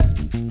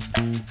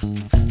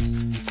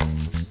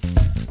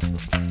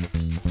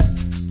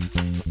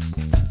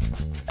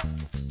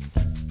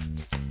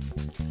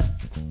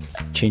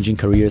Changing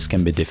careers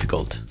can be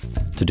difficult.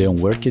 Today on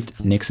Work It,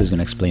 Nix is going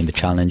to explain the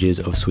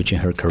challenges of switching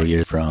her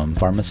career from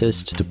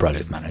pharmacist to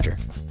project manager.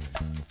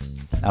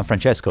 I'm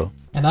Francesco.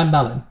 And I'm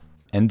Nalin.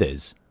 And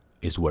this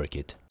is Work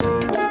It.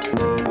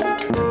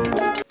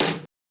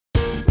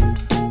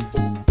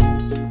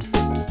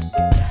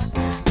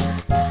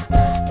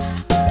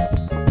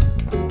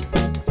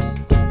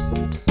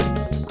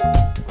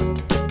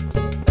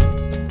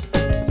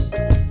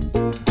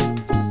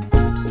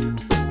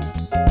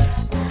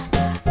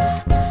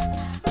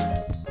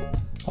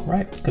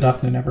 Good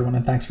afternoon, everyone,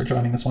 and thanks for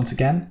joining us once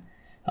again.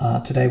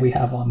 Today we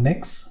have on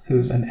Nix,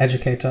 who's an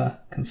educator,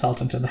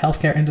 consultant in the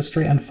healthcare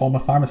industry, and former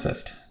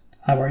pharmacist.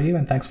 How are you,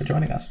 and thanks for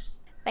joining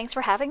us. Thanks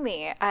for having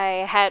me.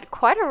 I had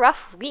quite a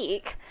rough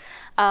week,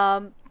 but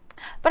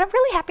I'm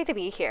really happy to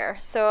be here.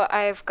 So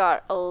I've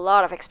got a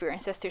lot of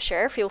experiences to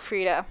share. Feel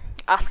free to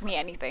ask me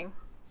anything.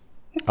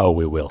 Oh,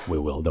 we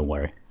will. Don't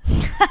worry.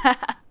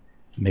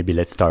 Maybe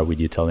let's start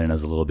with you telling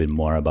us a little bit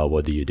more about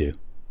what do you do.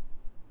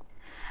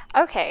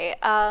 Okay,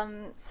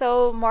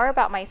 so more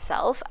about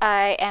myself.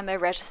 I am a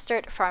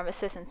registered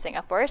pharmacist in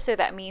Singapore, so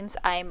that means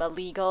I'm a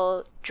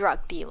legal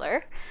drug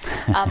dealer.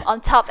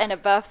 On top and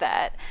above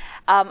that,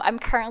 I'm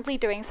currently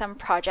doing some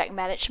project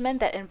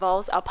management that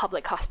involves our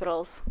public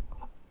hospitals.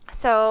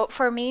 So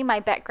for me,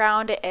 my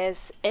background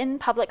is in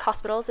public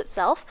hospitals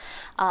itself.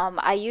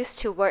 I used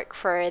to work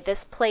for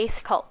this place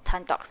called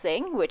Tan Tock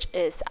Seng, which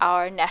is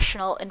our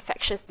National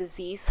Infectious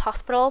Disease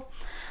Hospital.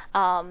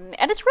 And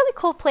it's a really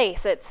cool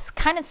place. It's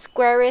kind of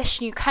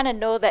squarish. You kind of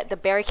know that the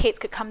barricades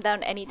could come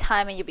down any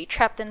time and you'll be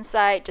trapped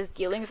inside just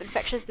dealing with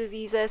infectious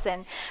diseases.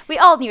 And we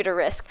all knew the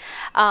risk.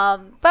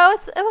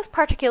 But it was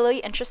particularly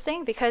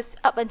interesting because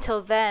up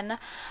until then,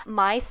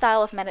 my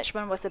style of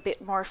management was a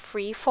bit more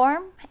free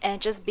form,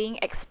 and just being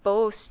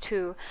exposed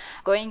to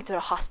going to the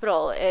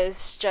hospital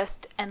is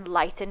just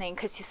enlightening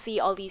because you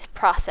see all these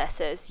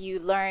processes. You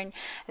learn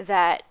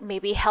that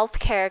maybe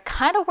healthcare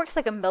kind of works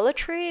like a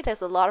military.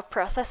 There's a lot of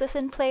processes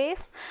in place.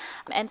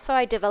 And so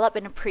I developed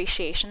an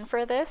appreciation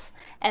for this,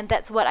 and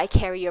that's what I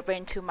carry over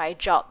into my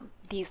job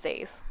these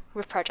days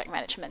with project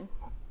management.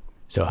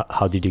 So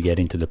how did you get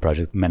into the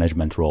project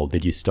management role?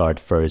 Did you start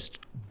first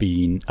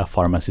being a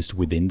pharmacist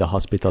within the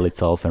hospital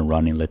itself and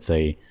running, let's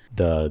say,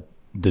 the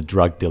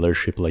drug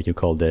dealership, like you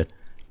called it,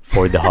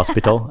 for the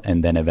hospital,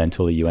 and then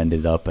eventually you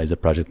ended up as a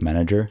project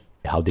manager?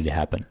 How did it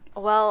happen?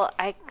 Well,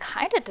 I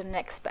kind of didn't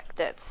expect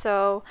it.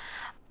 So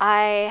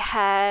I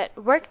had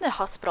worked in the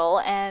hospital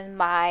and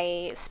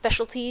my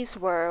specialties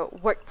were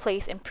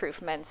workplace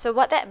improvement. So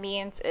what that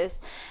means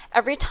is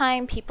every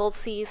time people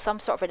see some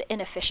sort of an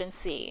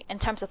inefficiency in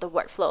terms of the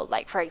workflow,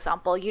 like for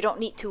example, you don't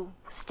need to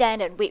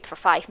stand and wait for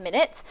 5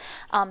 minutes.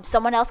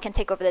 Someone else can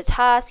take over the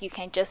task. You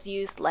can just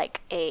use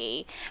like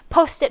a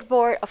post-it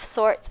board of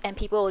sorts and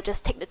people will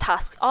just take the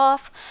tasks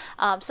off.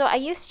 So I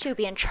used to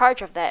be in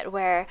charge of that,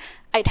 where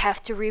I'd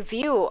have to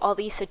review all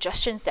these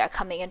suggestions that are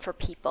coming in for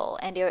people,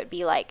 and they would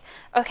be like,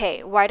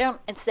 okay, why don't,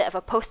 instead of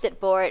a post-it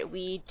board,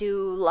 we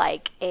do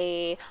like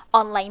a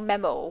online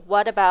memo?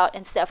 What about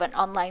instead of an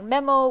online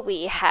memo,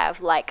 we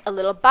have like a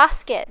little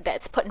basket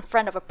that's put in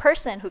front of a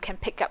person who can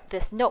pick up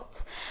these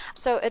notes?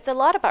 So it's a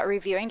lot about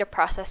reviewing the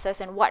processes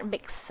and what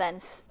makes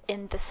sense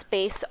in the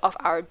space of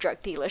our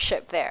drug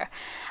dealership there.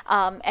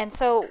 And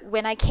so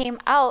when I came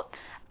out,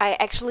 I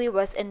actually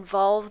was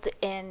involved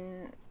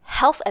in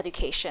health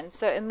education.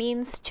 So it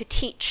means to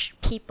teach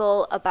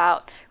people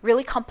about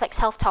really complex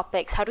health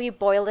topics. How do we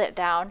boil it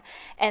down?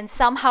 And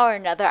somehow or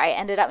another, I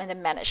ended up in the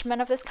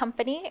management of this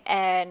company.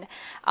 And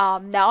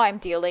now I'm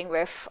dealing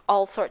with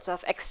all sorts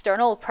of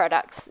external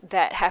products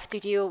that have to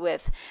deal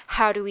with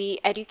how do we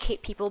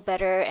educate people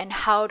better and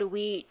how do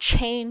we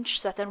change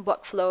certain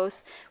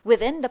workflows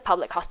within the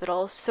public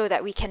hospitals so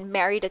that we can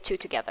marry the two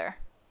together.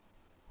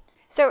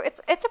 So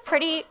it's a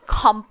pretty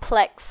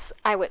complex,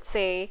 I would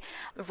say,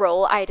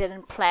 role. I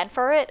didn't plan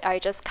for it. I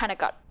just kind of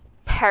got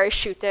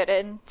parachuted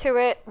into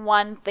it.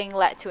 One thing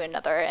led to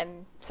another,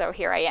 and so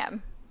here I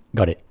am.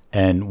 Got it.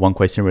 And one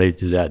question related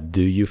to that,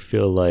 do you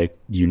feel like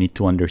you need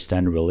to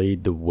understand really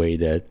the way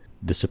that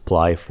the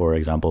supply, for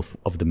example,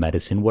 of the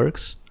medicine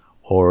works?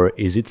 Or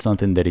is it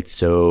something that it's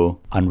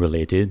so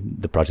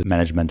unrelated, the project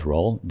management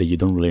role, that you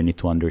don't really need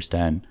to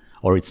understand,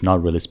 or it's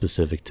not really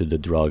specific to the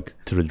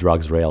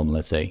drugs realm,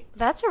 let's say?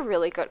 That's a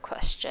really good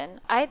question.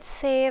 I'd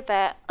say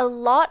that a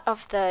lot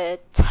of the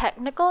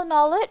technical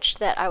knowledge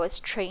that I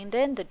was trained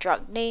in, the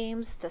drug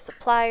names, the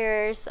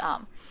suppliers,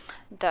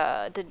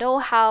 the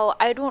know-how,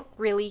 I don't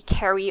really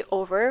carry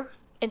over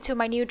into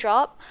my new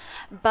job,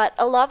 but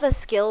a lot of the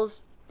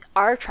skills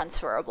are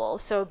transferable.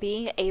 So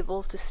being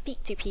able to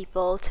speak to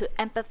people, to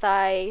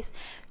empathize,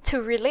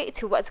 to relate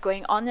to what's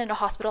going on in the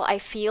hospital, I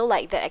feel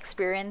like that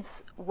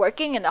experience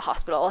working in the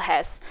hospital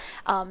has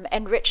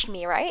enriched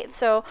me, right?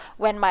 So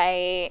when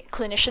my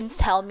clinicians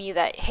tell me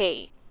that,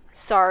 hey,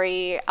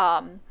 sorry,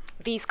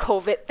 these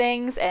COVID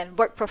things and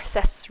work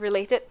process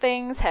related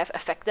things have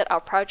affected our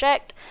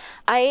project,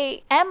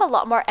 I am a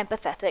lot more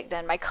empathetic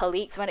than my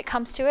colleagues when it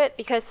comes to it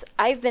because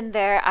I've been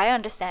there, I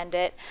understand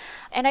it,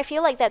 and I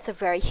feel like that's a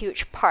very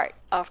huge part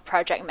of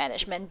project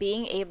management,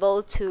 being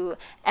able to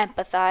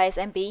empathize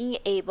and being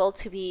able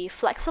to be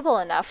flexible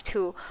enough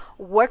to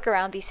work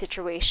around these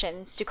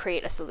situations to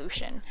create a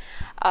solution.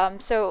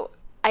 So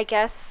I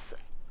guess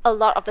a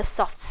lot of the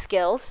soft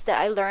skills that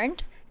I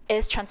learned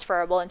is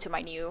transferable into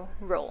my new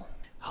role.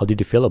 How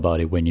did you feel about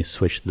it when you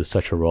switched to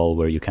such a role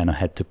where you kind of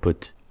had to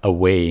put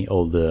away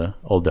all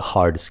the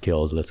hard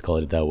skills, let's call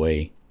it that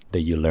way,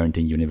 that you learned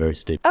in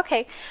university?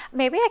 Okay,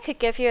 maybe I could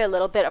give you a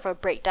little bit of a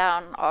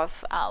breakdown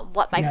of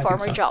what my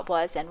former job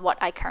was and what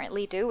I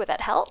currently do. Would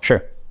that help?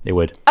 Sure, it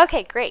would.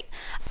 Okay, great.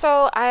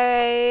 So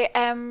I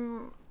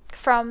am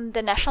from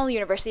the National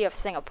University of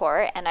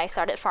Singapore and I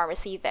started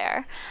pharmacy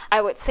there.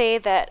 I would say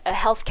that a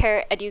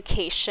healthcare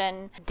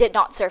education did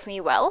not serve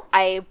me well.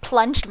 I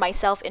plunged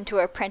myself into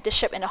an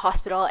apprenticeship in a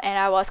hospital and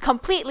I was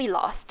completely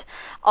lost.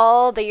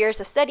 All the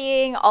years of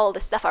studying, all the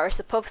stuff I was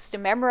supposed to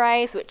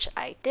memorize, which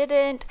I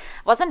didn't,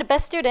 wasn't the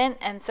best student,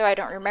 and so I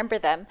don't remember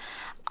them.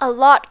 A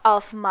lot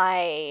of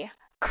my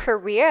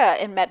career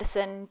in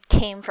medicine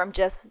came from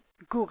just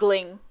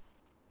Googling.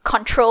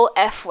 Control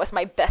F was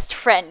my best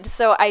friend.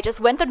 So I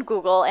just went on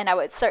Google and I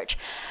would search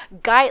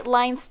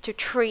guidelines to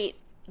treat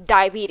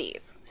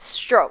diabetes,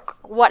 stroke,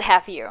 what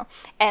have you.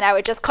 And I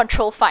would just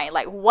control find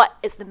like what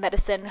is the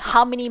medicine,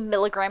 how many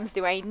milligrams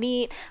do I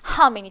need,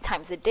 how many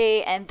times a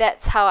day, and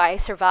that's how I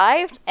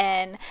survived.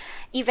 And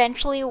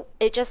eventually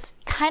it just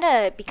kind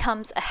of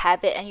becomes a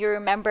habit and you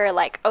remember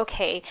like,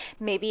 okay,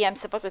 maybe I'm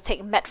supposed to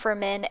take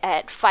metformin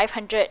at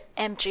 500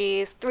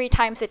 mgs 3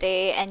 times a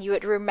day, and you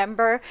would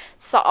remember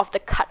sort of the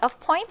cutoff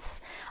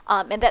points.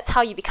 And that's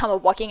how you become a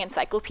walking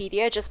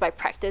encyclopedia, just by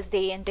practice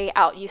day in, day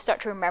out. You start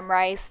to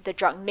memorize the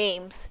drug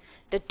names,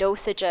 the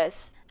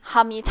dosages,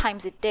 how many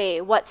times a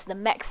day, what's the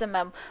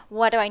maximum,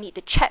 what do I need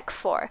to check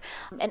for.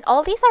 And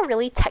all these are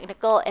really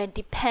technical and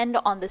depend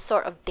on the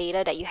sort of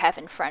data that you have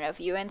in front of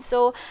you. And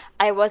so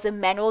I was a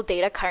manual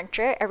data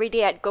cruncher. Every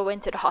day I'd go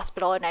into the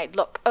hospital and I'd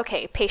look,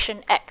 okay,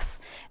 patient X,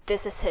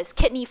 this is his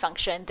kidney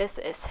function, this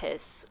is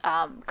his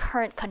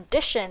current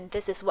condition,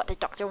 this is what the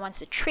doctor wants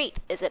to treat,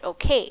 is it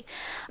okay?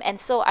 And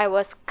so I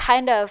was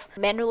kind of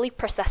manually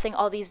processing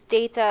all these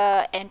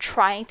data and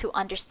trying to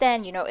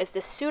understand, is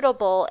this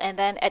suitable? And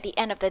then at the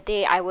end of the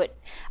day, I would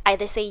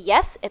either say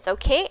yes, it's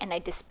okay, and I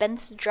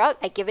dispense the drug,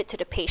 I give it to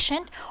the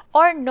patient,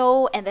 or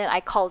no, and then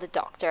I call the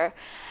doctor.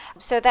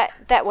 So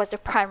that was the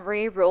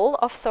primary role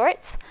of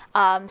sorts.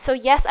 So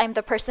yes, I'm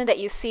the person that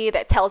you see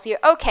that tells you,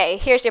 okay,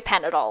 here's your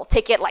Panadol.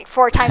 Take it like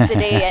 4 times a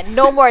day and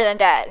no more than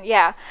that.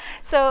 Yeah.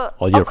 So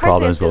all your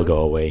problems will go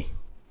away.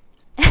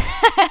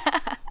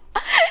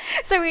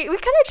 So we kind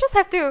of just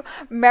have to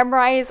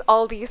memorize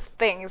all these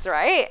things,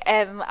 right?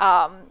 And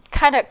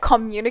kind of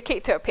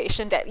communicate to a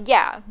patient that,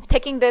 yeah,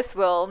 taking this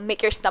will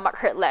make your stomach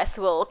hurt less,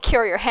 will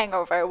cure your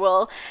hangover,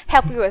 will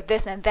help you with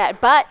this and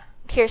that. But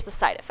here's the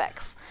side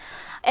effects.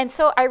 And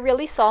so I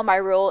really saw my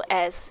role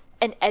as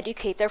an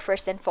educator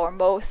first and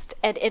foremost.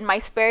 And in my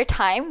spare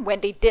time, when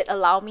they did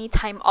allow me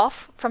time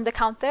off from the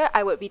counter,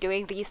 I would be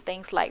doing these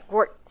things like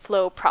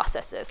workflow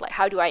processes, like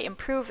how do I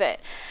improve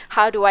it?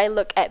 How do I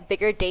look at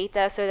bigger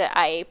data so that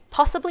I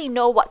possibly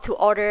know what to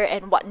order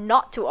and what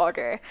not to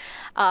order?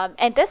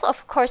 And this,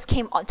 of course,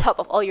 came on top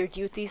of all your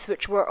duties,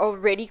 which were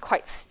already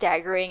quite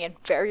staggering and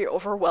very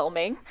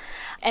overwhelming.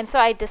 And so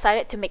I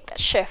decided to make that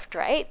shift,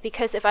 right?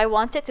 Because if I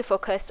wanted to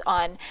focus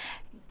on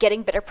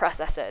getting better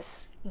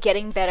processes,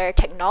 getting better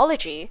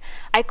technology,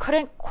 I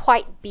couldn't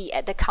quite be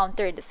at the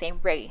counter in the same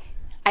way.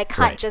 I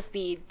can't just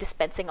be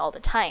dispensing all the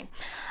time.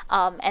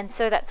 And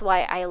so that's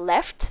why I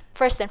left,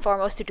 first and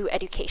foremost, to do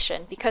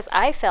education, because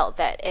I felt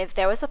that if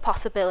there was a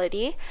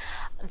possibility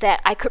that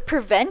I could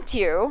prevent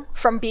you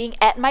from being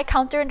at my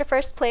counter in the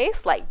first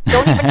place, like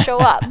don't even show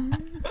up.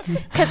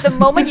 Because the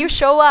moment you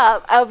show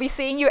up, I'll be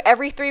seeing you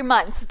every 3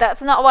 months.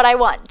 That's not what I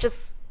want. Just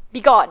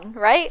be gone,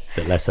 right?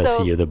 The less I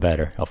see you, the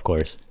better, of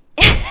course.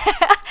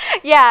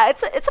 Yeah,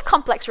 it's a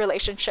complex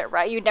relationship,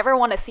 right? You never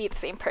want to see the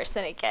same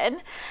person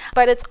again,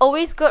 but it's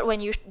always good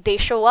when they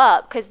show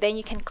up, because then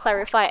you can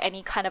clarify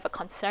any kind of a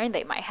concern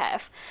they might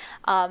have.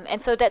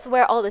 And so that's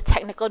where all the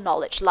technical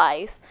knowledge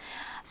lies.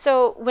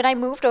 So when I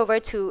moved over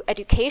to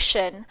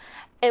education,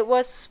 it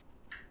was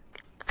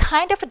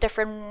kind of a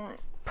different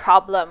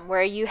problem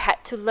where you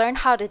had to learn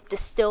how to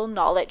distill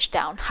knowledge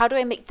down. How do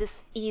I make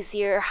this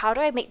easier? How do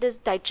I make this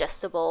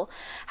digestible?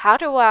 How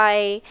do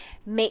I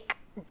make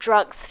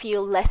drugs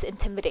feel less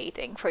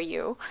intimidating for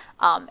you,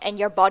 and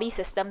your body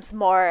systems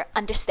more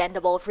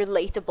understandable,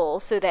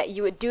 relatable, so that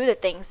you would do the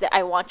things that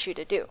I want you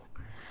to do.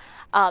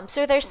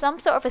 So there's some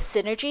sort of a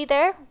synergy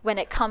there when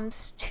it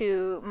comes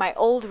to my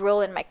old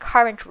role and my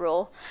current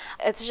role.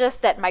 It's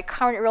just that my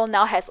current role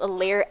now has a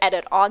layer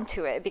added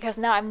onto it, because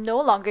now I'm no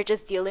longer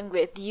just dealing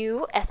with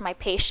you as my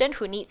patient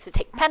who needs to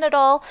take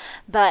Panadol,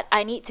 but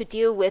I need to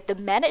deal with the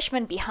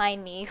management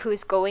behind me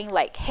who's going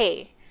like,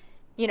 hey,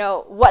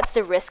 what's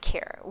the risk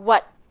here?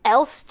 What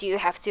else do you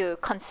have to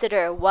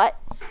consider? What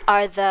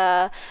are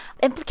the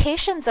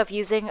implications of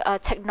using a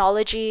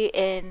technology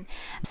in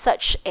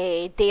such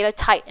a data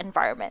tight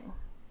environment?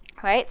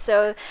 Right?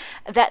 So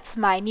that's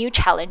my new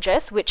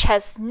challenges, which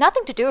has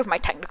nothing to do with my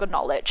technical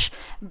knowledge,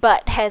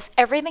 but has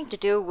everything to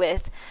do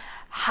with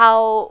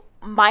how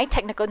my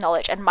technical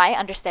knowledge and my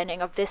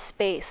understanding of this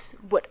space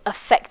would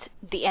affect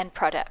the end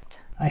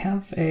product. I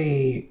have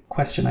a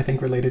question, I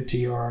think, related to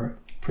your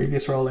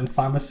previous role in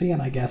pharmacy,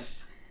 and I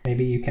guess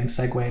maybe you can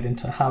segue it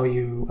into how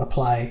you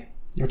apply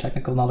your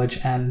technical knowledge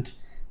and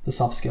the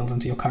soft skills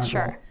into your current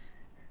role.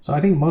 So I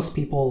think most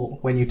people,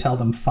 when you tell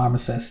them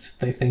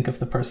pharmacist, they think of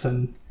the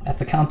person at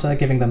the counter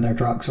giving them their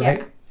drugs, right?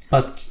 Yeah.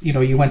 But,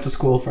 you went to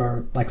school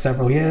for like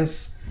several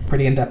years,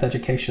 pretty in-depth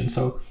education.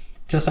 So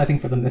just, I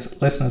think, for the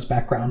listener's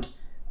background,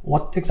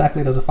 what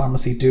exactly does a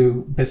pharmacy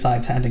do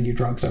besides handing you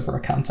drugs over a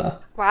counter?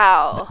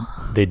 Wow.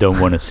 They don't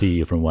want to see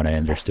you, from what I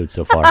understood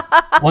so far.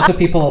 What do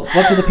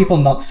the people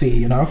not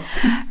see,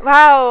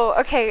 Wow.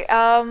 Okay.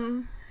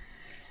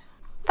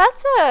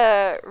 That's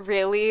a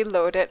really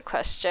loaded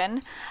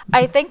question.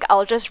 I think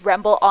I'll just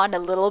ramble on a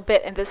little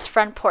bit in this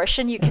front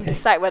portion. You can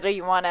decide whether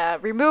you want to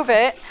remove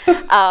it.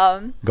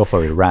 Go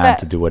for it, rant,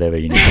 to do whatever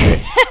you need to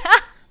do.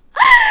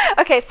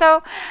 Okay,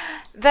 so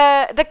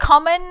the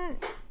common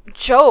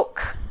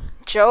joke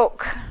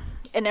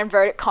in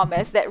inverted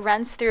commas that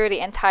runs through the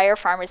entire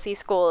pharmacy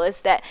school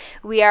is that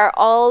we are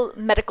all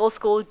medical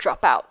school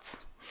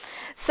dropouts.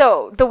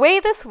 So the way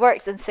this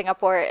works in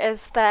Singapore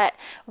is that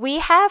we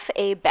have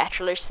a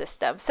bachelor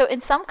system. So in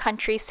some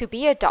countries, to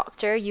be a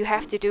doctor, you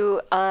have to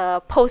do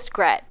a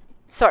postgrad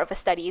sort of a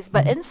studies.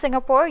 But in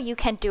Singapore, you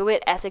can do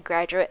it as a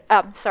graduate.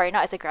 Sorry,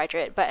 not as a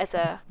graduate, but as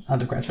a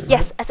undergraduate.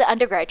 Yes, right? as an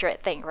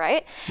undergraduate thing,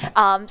 right?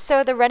 Yeah.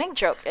 So the running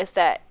joke is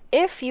that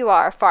if you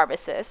are a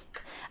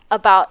pharmacist,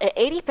 about an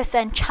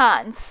 80%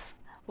 chance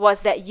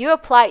was that you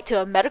applied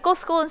to a medical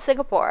school in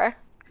Singapore,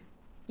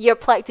 you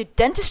applied to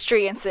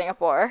dentistry in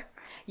Singapore,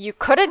 you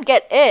couldn't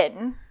get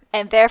in,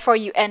 and therefore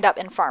you end up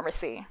in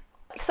pharmacy.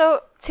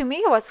 So to me,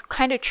 it was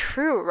kind of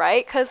true,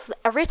 right? Because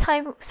every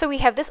time, so we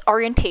have this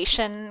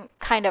orientation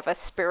kind of a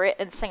spirit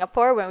in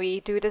Singapore when we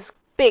do this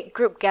big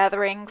group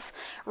gatherings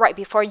right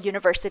before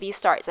university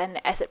starts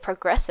and as it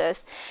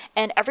progresses.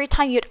 And every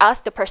time you'd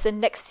ask the person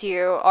next to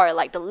you or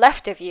like the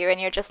left of you, and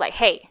you're just like,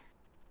 hey,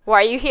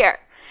 why are you here?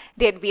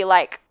 They'd be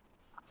like,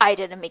 I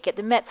didn't make it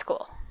to med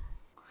school,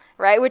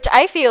 right? Which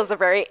I feel is a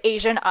very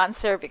Asian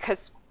answer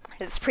because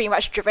it's pretty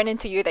much driven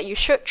into you that you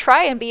should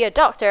try and be a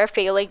doctor,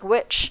 failing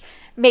which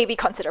maybe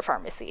consider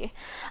pharmacy.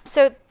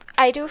 So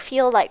I do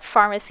feel like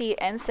pharmacy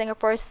in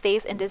Singapore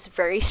stays in this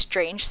very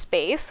strange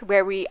space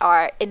where we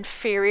are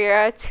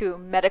inferior to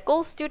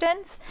medical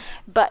students,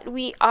 but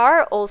we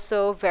are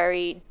also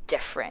very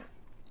different.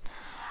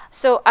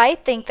 So I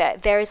think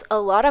that there's a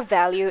lot of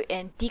value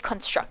in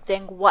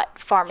deconstructing what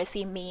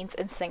pharmacy means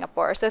in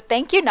Singapore. So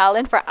thank you,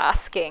 Nalin, for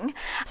asking.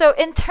 So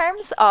in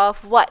terms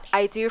of what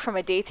I do from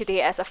a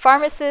day-to-day as a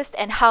pharmacist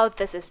and how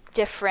this is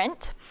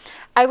different,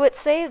 I would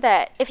say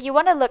that if you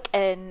want to look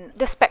in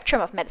the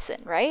spectrum of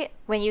medicine, right?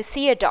 When you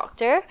see a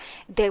doctor,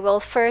 they will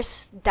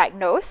first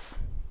diagnose,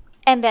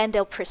 and then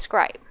they'll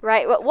prescribe,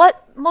 right? But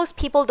what most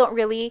people don't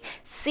really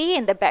see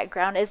in the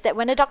background is that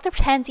when a doctor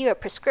hands you a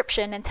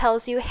prescription and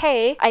tells you,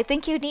 hey, I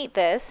think you need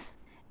this,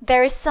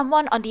 there is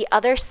someone on the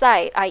other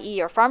side, i.e.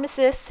 your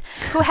pharmacist,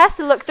 who has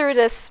to look through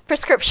this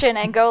prescription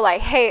and go like,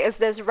 hey, is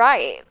this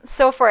right?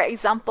 So for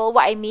example,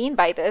 what I mean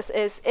by this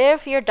is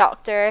if your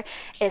doctor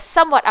is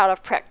somewhat out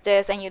of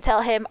practice and you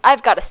tell him,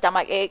 I've got a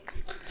stomach ache,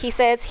 he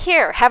says,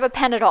 here, have a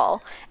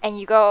Panadol. And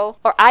you go,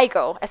 or I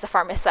go as a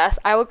pharmacist,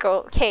 I would go,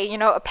 okay,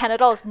 a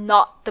Panadol is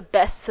not the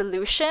best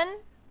solution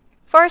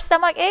for a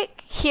stomach ache.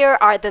 Here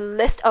are the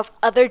list of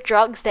other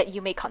drugs that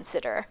you may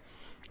consider.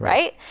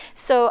 Right?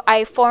 So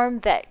I form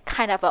that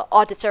kind of an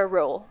auditor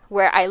role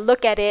where I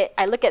look at it,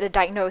 I look at the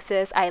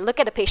diagnosis, I look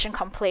at the patient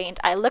complaint,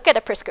 I look at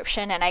the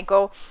prescription, and I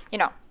go,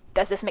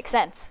 does this make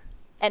sense?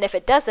 And if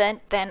it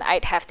doesn't, then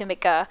I'd have to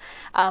make a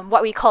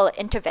what we call an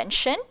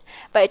intervention,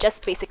 but it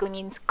just basically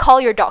means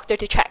call your doctor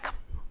to check.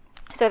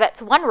 So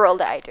that's one role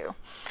that I do.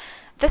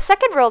 The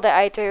second role that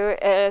I do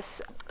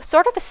is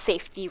sort of a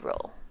safety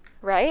role,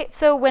 right?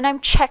 So when I'm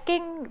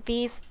checking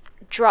these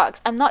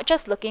drugs, I'm not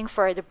just looking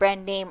for the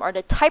brand name or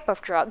the type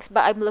of drugs,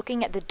 but I'm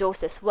looking at the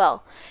dose as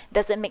well.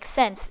 Does it make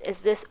sense? Is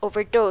this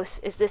overdose?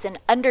 Is this an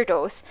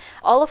underdose?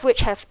 All of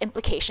which have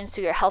implications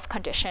to your health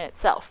condition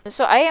itself.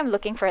 So I am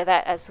looking for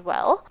that as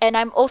well. And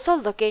I'm also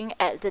looking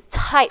at the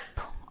type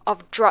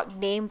of drug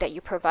name that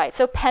you provide.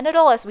 So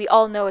Panadol, as we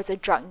all know, is a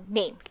drug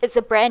name. It's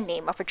a brand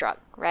name of a drug,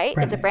 right?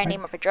 It's a brand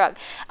name of a drug.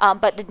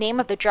 But the name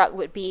of the drug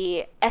would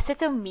be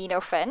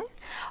acetaminophen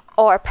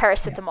or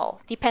paracetamol.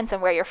 Depends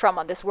on where you're from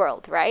on this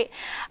world, right?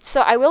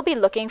 So I will be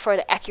looking for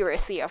the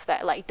accuracy of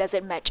that. Like, does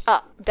it match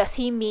up? Does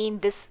he mean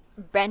this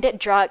branded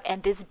drug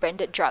and this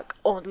branded drug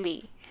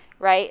only?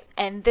 Right?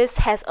 And this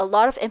has a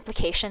lot of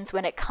implications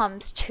when it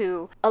comes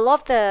to a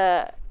lot of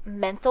the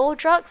mental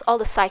drugs, all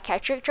the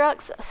psychiatric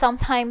drugs,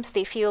 sometimes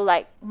they feel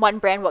like one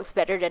brand works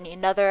better than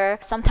another.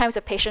 Sometimes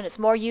a patient is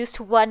more used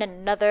to one than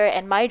another,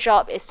 and my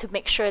job is to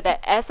make sure that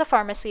as a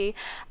pharmacy,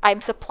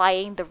 I'm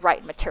supplying the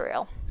right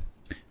material.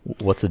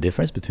 What's the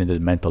difference between the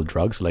mental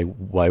drugs? Like,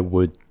 why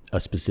would a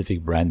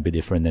specific brand be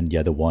different than the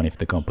other one if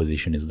the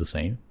composition is the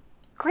same?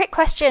 Great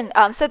question.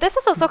 So this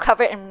is also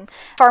covered in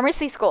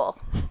pharmacy school.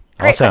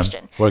 Great Awesome.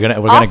 question. We're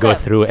gonna go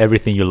Awesome. through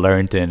everything you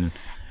learned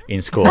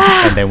in school,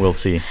 and then we'll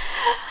see.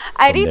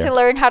 I from need there. to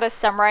learn how to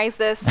summarize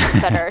this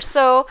better.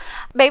 So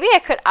maybe I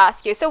could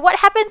ask you. So what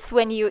happens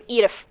when you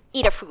eat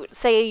a food?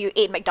 Say you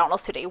ate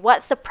McDonald's today.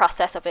 What's the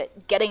process of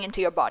it getting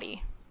into your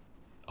body?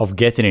 Of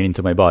getting it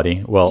into my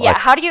body. Well, Yeah,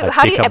 how do you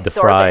pick up the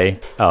absorb fry.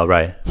 it? Oh,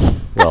 right.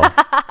 Well,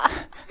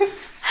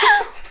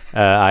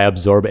 I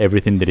absorb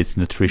everything that is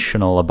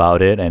nutritional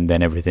about it, and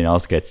then everything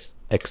else gets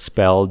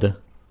expelled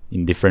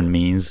in different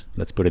means.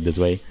 Let's put it this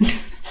way.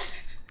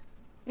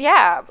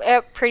 Yeah,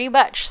 pretty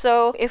much.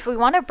 So if we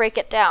want to break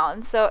it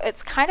down, so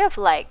it's kind of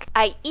like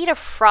I eat a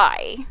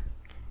fry,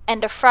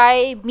 and the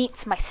fry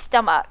meets my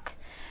stomach,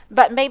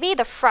 but maybe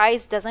the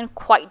fries doesn't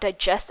quite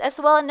digest as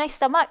well in my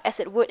stomach as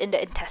it would in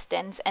the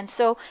intestines, and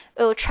so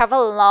it will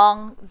travel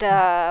along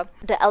the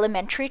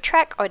alimentary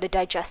tract or the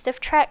digestive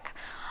tract,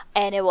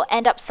 and it will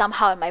end up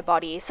somehow in my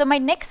body. So my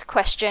next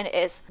question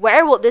is,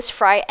 where will this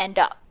fry end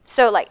up?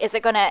 So like, is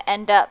it going to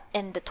end up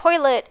in the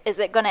toilet? Is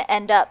it going to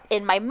end up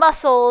in my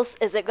muscles?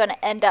 Is it going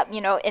to end up,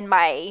 in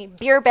my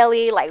beer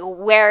belly? Like,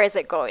 where is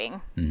it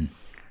going?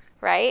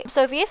 Right?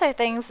 So these are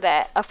things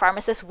that a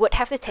pharmacist would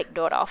have to take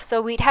note of.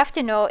 So we'd have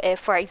to know if,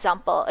 for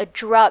example, a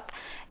drug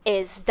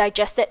is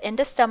digested in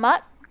the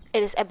stomach,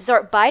 it is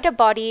absorbed by the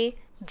body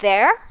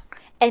there,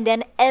 and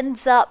then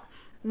ends up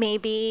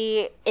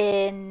maybe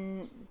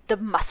in the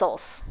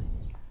muscles.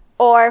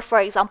 Or, for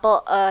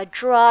example, a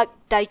drug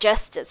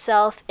digests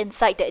itself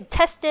inside the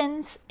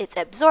intestines, it's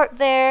absorbed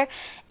there,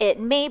 it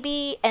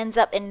maybe ends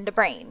up in the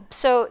brain.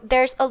 So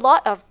there's a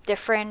lot of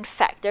different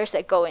factors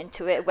that go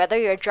into it, whether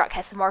your drug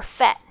has more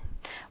fat,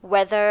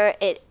 whether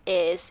it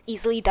is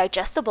easily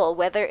digestible,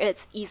 whether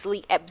it's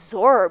easily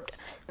absorbed.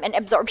 And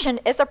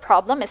absorption is a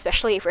problem,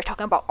 especially if we're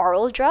talking about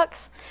oral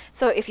drugs.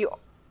 So if you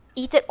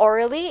eat it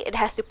orally, it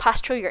has to pass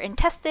through your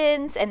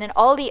intestines and then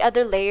all the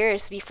other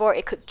layers before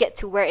it could get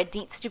to where it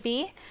needs to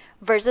be,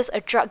 versus a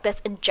drug that's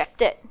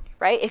injected,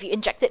 right? If you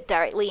inject it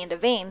directly in the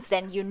veins,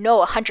 then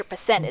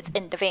 100% it's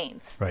in the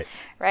veins, Right.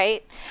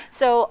 right?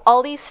 So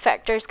all these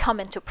factors come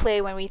into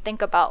play when we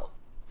think about,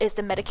 is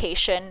the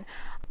medication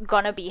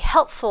gonna be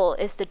helpful?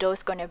 Is the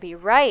dose gonna be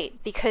right?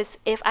 Because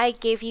if I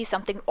give you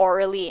something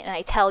orally and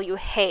I tell you,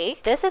 hey,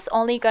 this is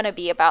only gonna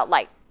be about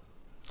like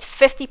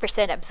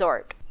 50%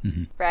 absorbed,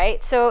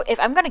 right? So if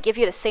I'm going to give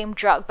you the same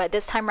drug, but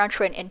this time around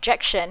through an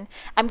injection,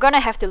 I'm going to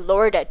have to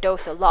lower that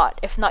dose a lot.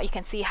 If not, you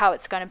can see how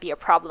it's going to be a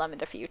problem in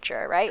the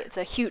future, right? It's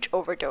a huge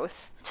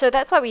overdose. So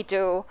that's what we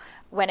do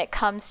when it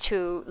comes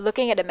to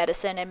looking at a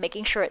medicine and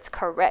making sure it's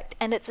correct.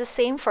 And it's the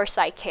same for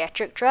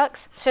psychiatric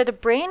drugs. So the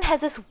brain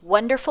has this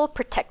wonderful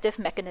protective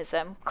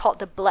mechanism called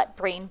the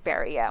blood-brain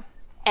barrier.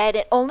 And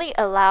it only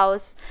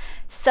allows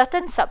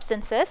certain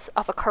substances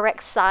of a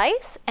correct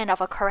size and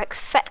of a correct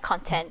fat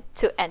content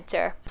to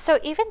enter. So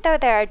even though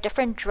there are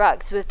different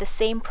drugs with the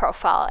same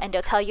profile, and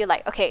they'll tell you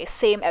like, okay,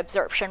 same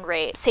absorption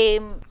rate,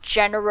 same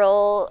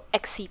general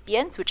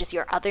excipients, which is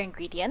your other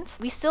ingredients,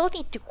 we still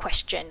need to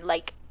question,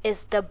 like, is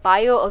the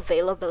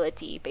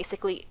bioavailability,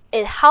 basically,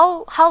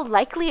 how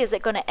likely is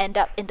it going to end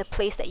up in the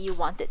place that you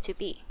want it to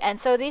be? And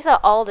so these are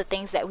all the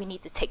things that we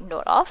need to take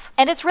note of.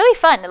 And it's really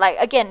fun. Like,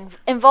 again,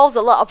 involves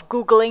a lot of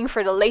Googling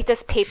for the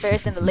latest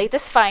papers and the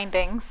latest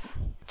findings,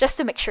 just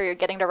to make sure you're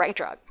getting the right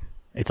drug.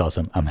 It's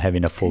awesome. I'm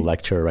having a full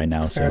lecture right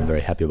now, so Fair I'm enough.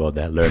 very happy about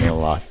that. Learning a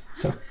lot.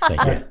 So,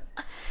 Thank you.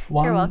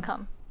 one You're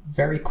welcome.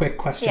 very quick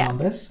question Yeah. on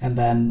this, and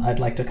then I'd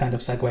like to kind of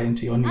segue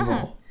into your new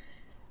role.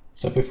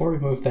 So before we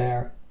move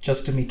there,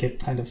 just to make it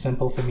kind of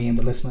simple for me and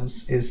the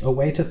listeners, is a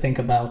way to think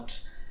about,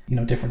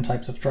 different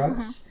types of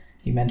drugs.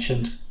 You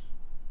mentioned,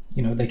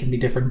 they can be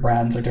different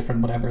brands or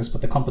different whatevers,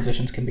 but the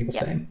compositions can be the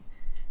same.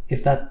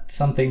 Is that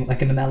something,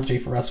 like an analogy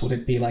for us, would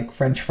it be like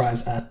French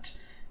fries at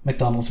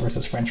McDonald's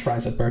versus French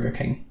fries at Burger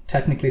King?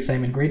 Technically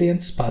same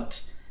ingredients,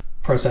 but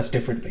processed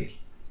differently.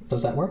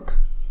 Does that work?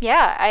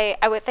 Yeah,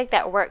 I would think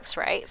that works,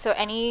 right? So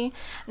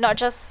not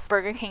just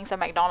Burger King's and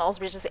McDonald's,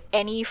 but just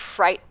any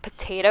fried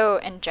potato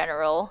in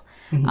general.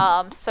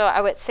 So I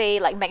would say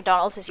like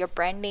McDonald's is your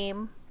brand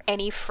name.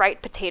 Any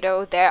fried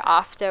potato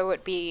thereafter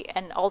would be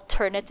an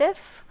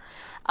alternative,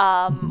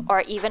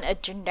 or even a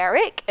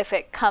generic if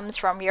it comes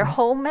from your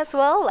home as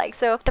well. Like,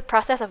 so the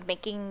process of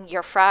making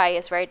your fry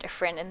is very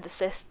different, and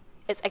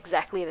it's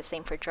exactly the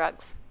same for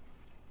drugs.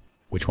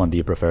 Which one do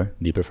you prefer?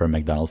 Do you prefer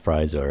McDonald's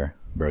fries or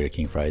Burger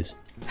King fries?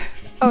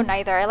 Oh,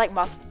 neither. I like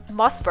Moss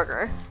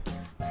Burger.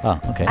 Oh,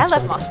 okay. I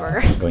love Moss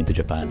Burger. Going to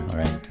Japan. All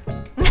right.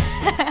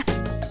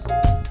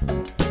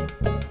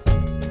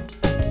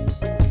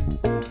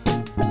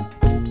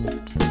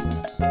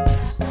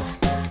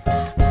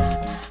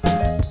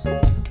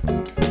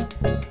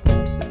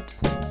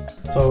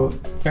 So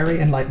very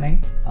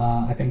enlightening.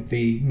 I think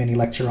the mini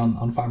lecture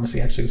on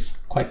pharmacy actually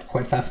is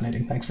quite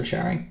fascinating. Thanks for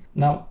sharing.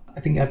 Now, I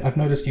think I've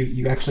noticed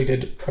you actually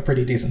did a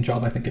pretty decent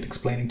job, I think, at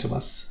explaining to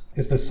us.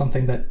 Is this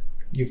something that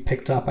you've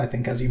picked up, I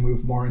think, as you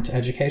move more into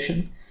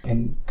education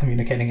in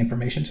communicating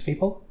information to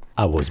people?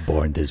 I was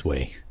born this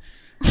way.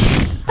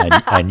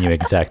 I knew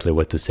exactly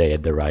what to say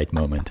at the right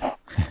moment.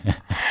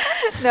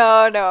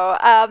 No.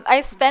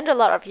 I spent a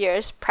lot of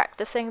years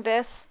practicing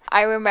this.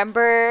 I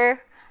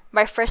remember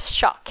my first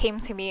shock came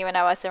to me when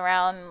I was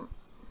around,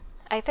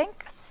 I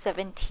think,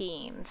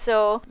 17.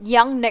 So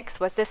young Nix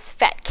was this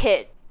fat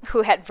kid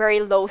who had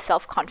very low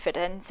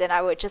self-confidence, and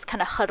I would just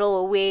kind of huddle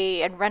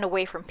away and run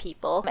away from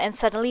people. And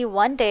suddenly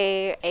one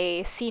day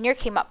a senior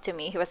came up to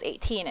me. He was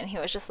 18, and he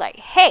was just like,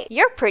 "Hey,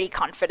 you're pretty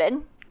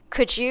confident.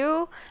 Could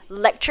you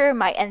lecture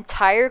my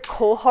entire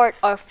cohort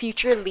of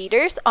future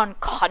leaders on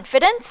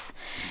confidence?"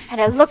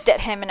 And I looked at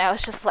him and I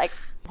was just like,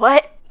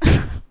 "What?"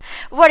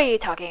 What are you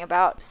talking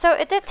about? So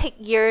it did take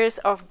years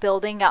of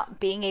building up,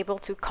 being able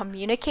to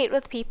communicate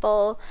with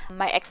people,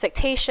 my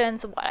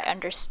expectations, what I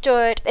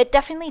understood. It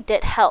definitely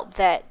did help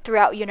that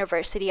throughout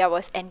university I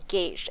was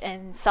engaged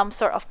in some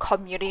sort of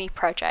community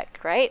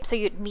project, right? So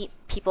you'd meet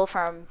people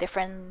from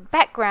different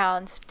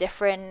backgrounds,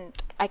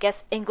 different, I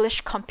guess,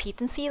 English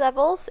competency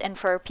levels, and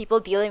for people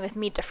dealing with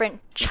me,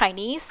 different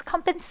Chinese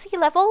competency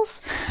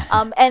levels.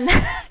 And, and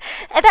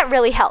that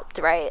really helped,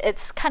 right?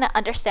 It's kind of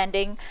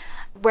understanding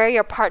where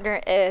your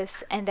partner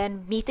is and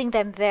then meeting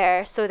them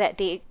there so that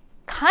they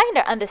kind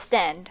of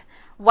understand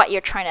what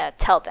you're trying to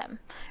tell them,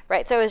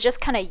 right? So it was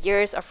just kind of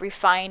years of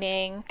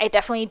refining. I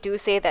definitely do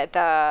say that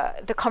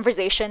the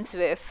conversations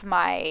with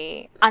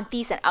my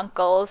aunties and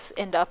uncles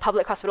in the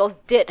public hospitals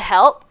did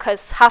help,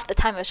 because half the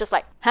time it was just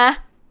like, huh?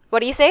 What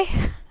do you say?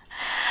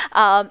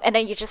 And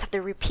then you just have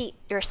to repeat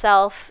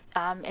yourself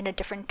in a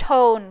different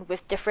tone,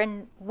 with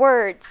different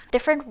words,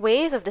 different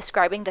ways of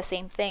describing the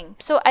same thing.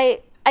 So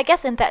I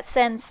guess in that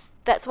sense,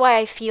 that's why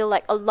I feel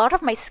like a lot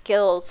of my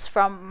skills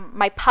from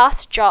my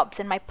past jobs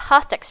and my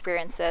past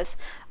experiences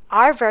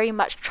are very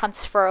much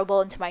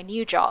transferable into my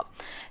new job.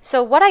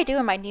 So what I do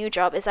in my new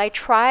job is I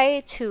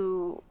try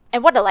to,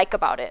 and what I like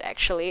about it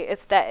actually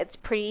is that it's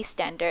pretty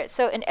standard.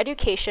 So in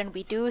education,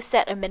 we do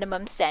set a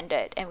minimum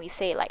standard and we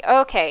say like,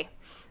 okay,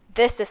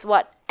 this is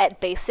what at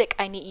basic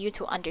I need you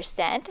to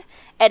understand.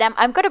 And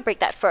I'm going to break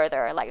that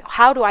further. Like,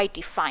 how do I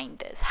define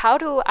this? How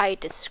do I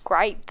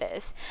describe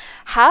this?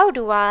 How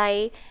do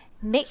I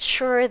make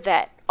sure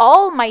that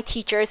all my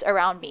teachers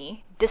around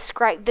me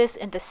describe this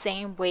in the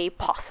same way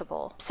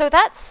possible? So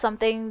that's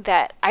something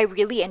that I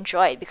really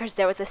enjoyed, because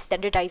there was a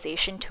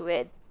standardization to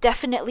it.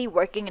 Definitely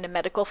working in the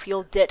medical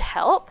field did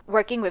help.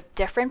 Working with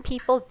different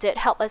people did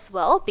help as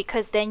well,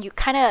 because then you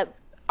kind of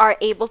are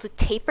able to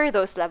taper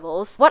those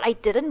levels. What I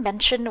didn't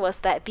mention was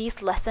that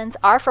these lessons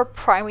are for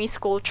primary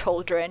school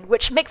children,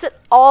 which makes it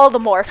all the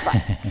more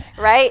fun,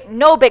 right?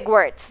 No big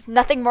words,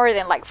 nothing more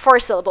than like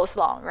 4 syllables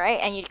long, right?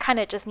 And you kind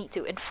of just need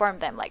to inform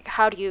them, like,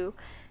 how do you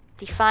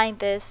define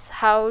this?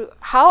 How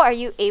are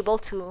you able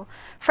to,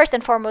 first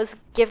and foremost,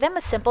 give them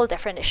a simple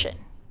definition,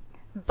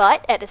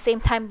 but at the same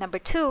time, number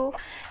 2,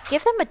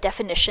 give them a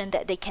definition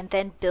that they can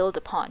then build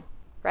upon,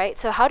 right?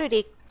 So how do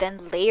they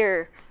then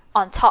layer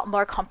on top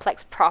more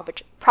complex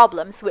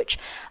problems, which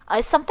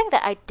is something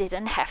that I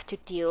didn't have to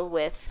deal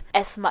with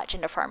as much in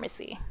the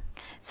pharmacy.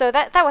 So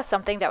that was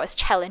something that was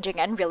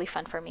challenging and really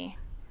fun for me.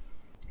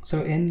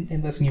 So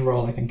in this new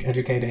role, I think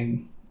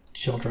educating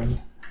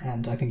children,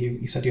 and I think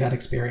you said you had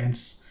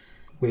experience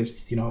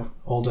with,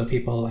 older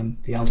people and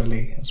the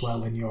elderly as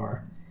well in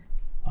your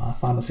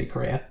pharmacy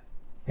career.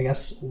 I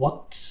guess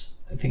what,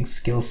 I think,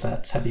 skill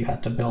sets have you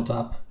had to build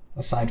up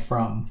aside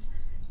from,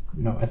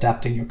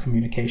 adapting your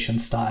communication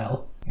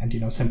style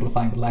and,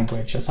 simplifying the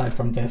language? Aside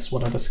from this,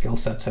 what other skill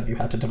sets have you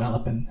had to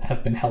develop and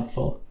have been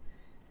helpful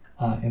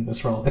in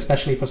this role,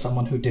 especially for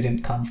someone who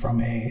didn't come from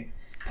a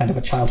kind of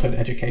a childhood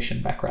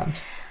education background?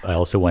 I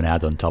also want to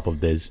add on top of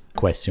this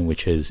question,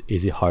 which is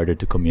it harder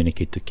to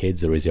communicate to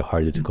kids or is it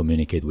harder to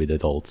communicate with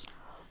adults?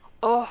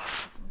 Oh,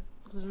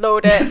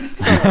 loaded.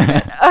 So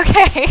loaded.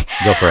 Okay.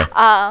 Go for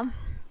it.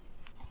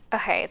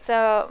 Okay,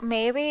 so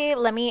maybe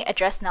let me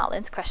address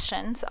Nalin's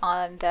questions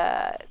on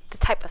the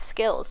type of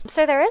skills.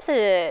 So there is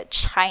a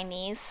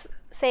Chinese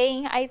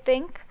saying, I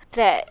think,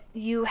 that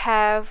you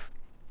have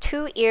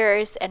 2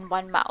 ears and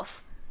 1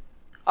 mouth.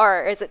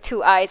 Or is it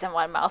 2 eyes and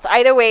 1 mouth?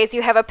 Either ways,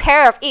 you have a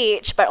pair of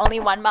each, but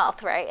only 1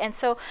 mouth, right? And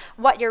so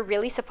what you're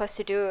really supposed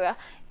to do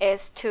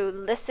is to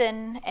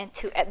listen and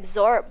to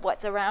absorb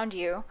what's around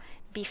you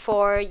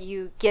before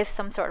you give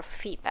some sort of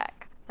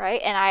feedback,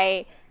 right? And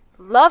I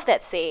love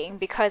that saying,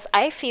 because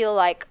I feel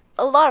like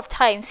a lot of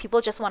times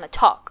people just want to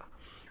talk,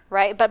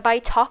 right? But by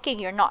talking,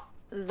 you're not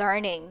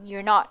learning,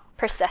 you're not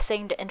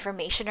processing the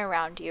information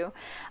around you.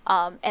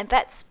 And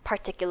that's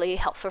particularly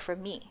helpful for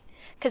me,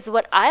 because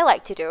what I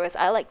like to do is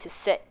I like to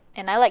sit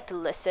and I like to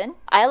listen.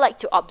 I like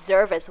to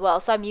observe as well.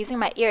 So I'm using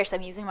my ears,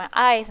 I'm using my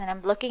eyes, and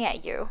I'm looking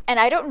at you. And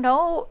I don't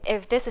know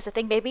if this is a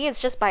thing, maybe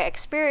it's just by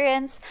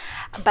experience,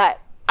 but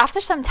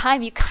after some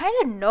time, you kind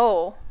of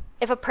know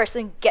if a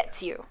person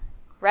gets you,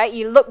 right?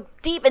 You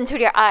look deep into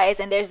their eyes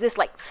and there's this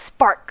like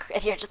spark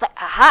and you're just like,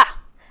 aha,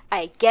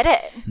 I get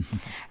it,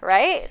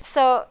 right?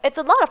 So it's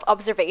a lot of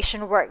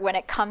observation work when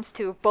it comes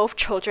to both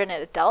children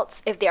and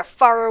adults. If they're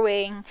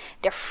furrowing,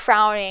 they're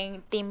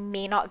frowning, they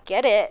may not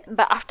get it.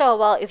 But after a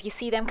while, if you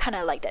see them kind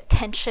of like that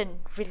tension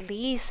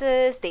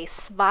releases, they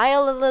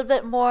smile a little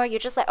bit more, you're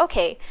just like,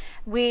 okay,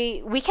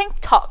 we can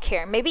talk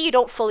here. Maybe you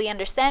don't fully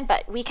understand,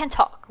 but we can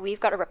talk. We've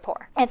got a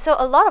rapport. And so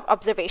a lot of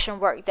observation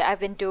work that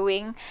I've been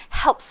doing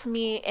helps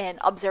me in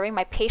observing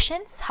my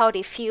patients, how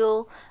they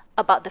feel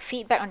about the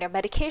feedback on their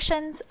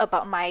medications,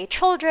 about my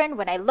children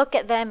when I look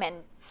at them and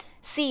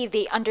see if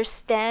they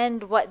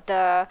understand what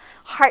the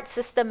heart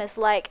system is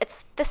like.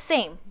 It's the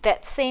same.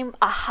 That same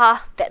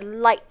aha, that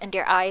light in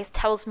their eyes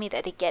tells me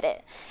that they get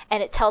it.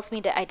 And it tells me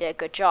that I did a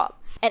good job.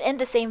 And in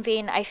the same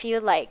vein, I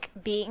feel like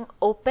being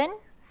open,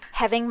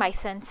 having my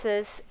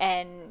senses,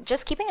 and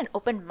just keeping an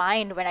open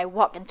mind when I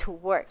walk into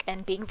work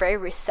and being very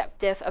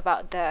receptive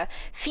about the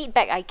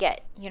feedback I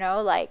get. You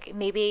know, like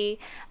maybe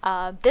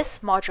this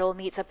module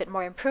needs a bit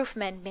more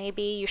improvement.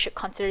 Maybe you should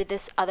consider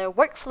this other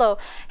workflow.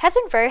 Has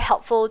been very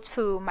helpful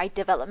to my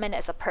development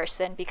as a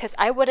person because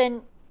I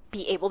wouldn't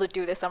be able to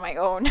do this on my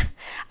own.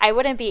 I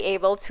wouldn't be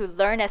able to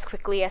learn as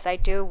quickly as I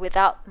do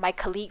without my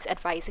colleagues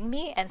advising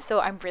me. And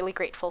so I'm really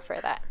grateful for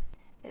that.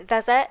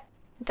 Does that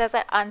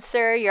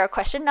answer your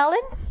question,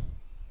 Nolan?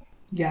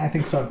 Yeah, I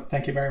think so.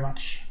 Thank you very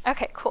much.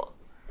 Okay, cool.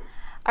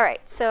 All right,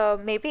 so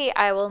maybe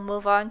I will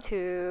move on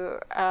to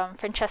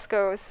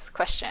Francesco's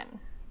question,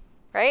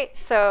 right?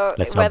 So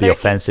let's not be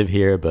offensive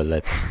here, but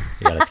let's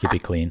keep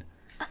it clean.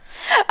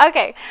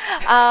 Okay,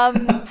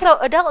 so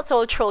adults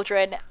or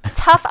children,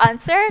 tough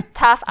answer.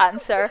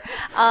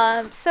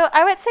 So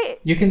I would say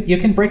you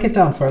can break it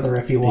down further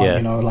if you want. Yeah.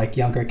 You know, like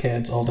younger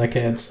kids, older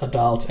kids,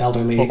 adults,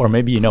 elderly, or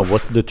maybe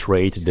what's the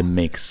trait that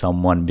makes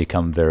someone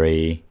become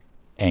very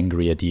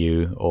angry at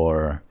you,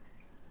 or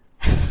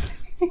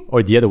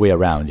the other way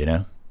around,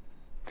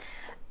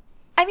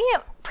 I mean,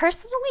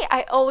 personally,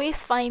 I always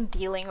find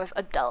dealing with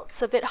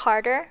adults a bit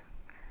harder.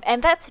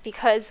 And that's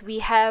because we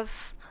have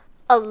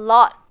a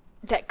lot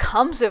that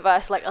comes with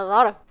us, like a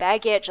lot of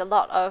baggage, a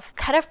lot of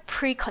kind of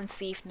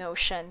preconceived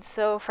notions.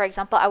 So, for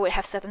example, I would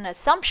have certain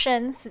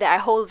assumptions that I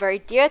hold very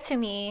dear to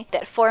me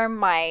that form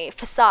my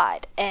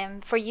facade.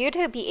 And for you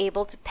to be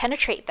able to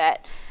penetrate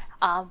that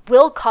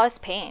will cause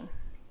pain.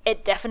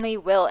 It definitely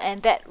will,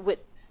 and that would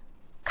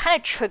kind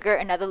of trigger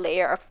another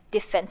layer of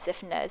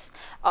defensiveness,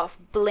 of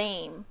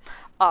blame,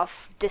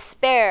 of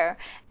despair.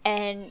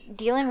 And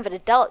dealing with an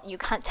adult, you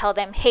can't tell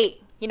them, hey,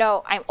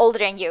 I'm older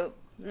than you,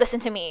 listen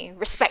to me,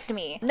 respect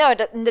me. No,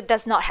 that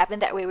does not happen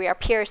that way. We are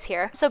peers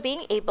here. So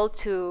being able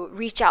to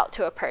reach out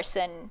to a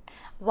person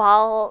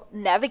while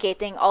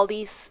navigating all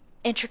these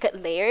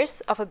intricate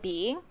layers of a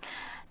being,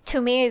 to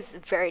me, is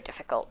very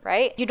difficult,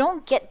 right? You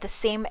don't get the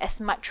same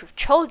as much with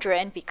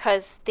children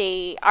because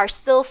they are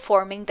still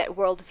forming that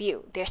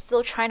worldview. They're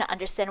still trying to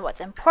understand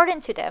what's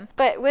important to them.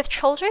 But with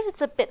children,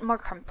 it's a bit more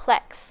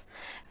complex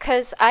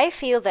because I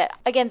feel that,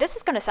 again, this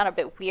is going to sound a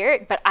bit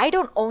weird, but I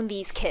don't own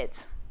these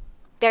kids.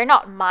 They're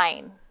not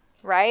mine,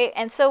 right?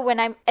 And so when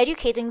I'm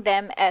educating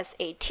them as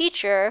a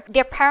teacher,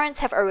 their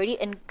parents have already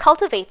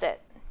cultivated,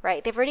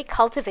 right? They've already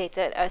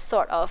cultivated a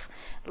sort of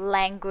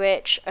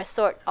language, a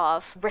sort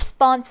of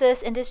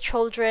responses in these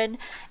children.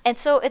 And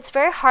so it's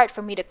very hard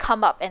for me to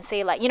come up and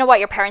say, like, you know what,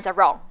 your parents are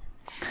wrong.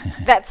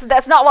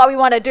 That's not what we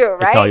want to do,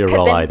 right? It's not your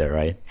role either,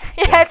 right?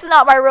 Yeah, it's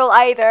not my role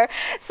either.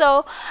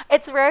 So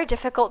it's very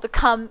difficult to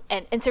come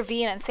and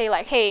intervene and say,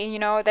 like, hey,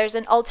 there's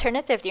an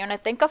alternative. Do you want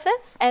to think of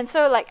this? And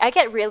so, like, I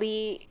get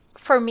really,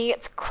 for me,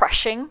 it's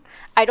crushing.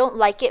 I don't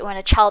like it when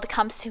a child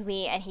comes to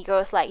me and he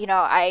goes like,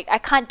 I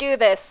can't do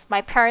this.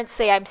 My parents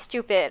say I'm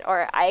stupid,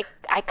 or I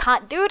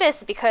can't do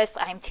this because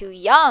I'm too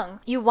young.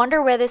 You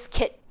wonder where this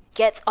kid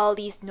gets all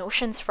these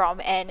notions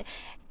from, and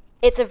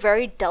it's a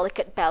very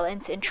delicate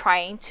balance in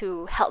trying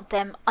to help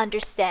them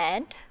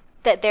understand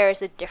that there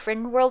is a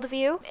different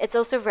worldview. It's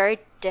also very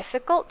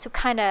difficult to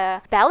kind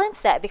of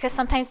balance that because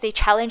sometimes they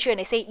challenge you and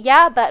they say,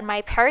 yeah, but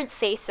my parents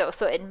say so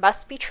it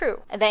must be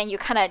true. And then you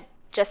kind of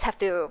just have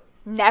to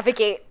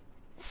navigate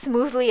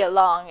smoothly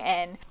along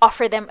and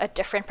offer them a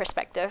different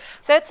perspective.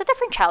 So it's a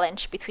different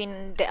challenge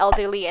between the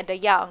elderly and the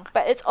young,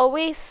 but it's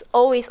always,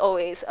 always,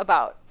 always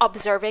about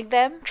observing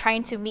them,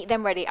 trying to meet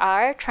them where they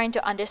are, trying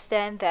to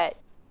understand that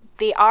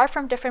they are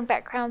from different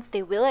backgrounds,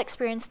 they will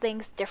experience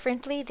things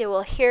differently, they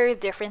will hear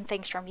different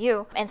things from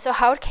you. And so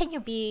how can you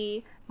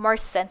be more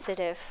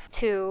sensitive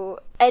to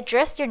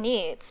address their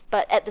needs,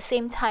 but at the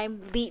same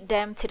time lead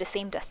them to the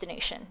same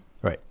destination?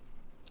 Right.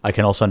 I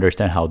can also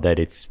understand how that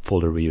it's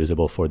fully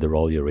reusable for the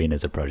role you're in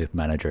as a project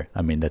manager.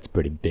 I mean, that's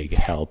pretty big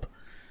help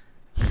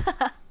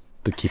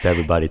to keep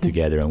everybody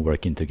together and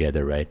working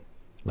together, right?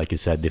 Like you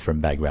said,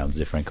 different backgrounds,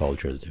 different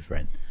cultures,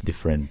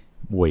 different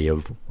way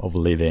of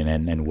living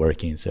and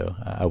working. So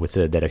I would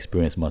say that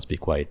experience must be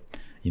quite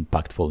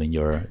impactful in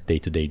your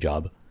day-to-day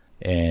job.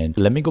 And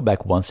let me go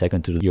back 1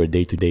 second to your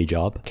day-to-day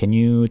job. Can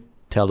you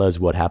tell us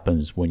what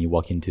happens when you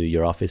walk into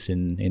your office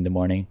in the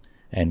morning?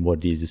 And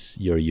what is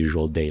your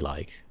usual day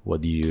like?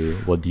 What do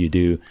you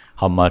do?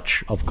 How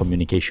much of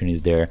communication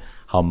is there?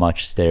 How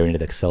much staring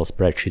at Excel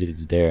spreadsheet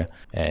is there,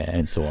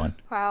 and so on?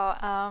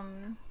 Wow.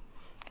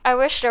 I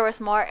wish there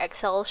was more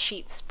Excel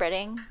sheet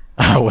spreading.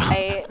 Oh, well.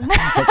 Okay.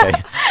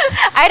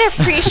 I'd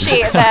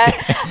appreciate that.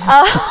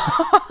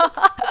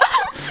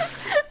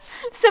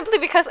 Simply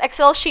because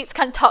Excel sheets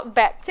can talk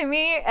back to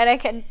me and I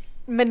can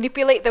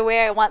manipulate the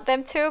way I want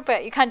them to,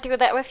 but you can't do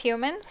that with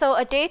humans. So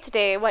a day to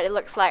day, what it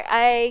looks like,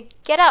 I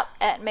get up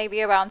at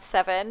maybe around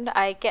 7.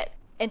 I get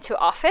into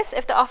office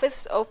if the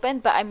office is open,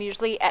 but I'm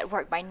usually at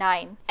work by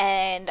 9,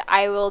 and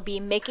I will be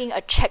making a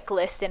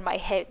checklist in my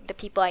head, the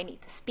people I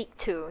need to speak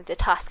to, the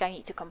task I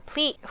need to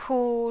complete,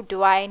 who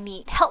do I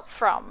need help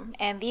from,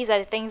 and these are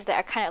the things that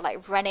are kind of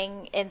like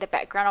running in the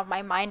background of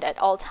my mind at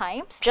all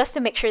times, just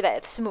to make sure that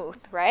it's smooth,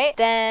 right?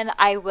 Then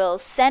I will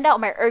send out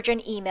my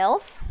urgent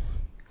emails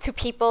to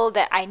people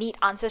that I need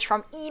answers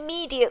from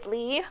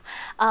immediately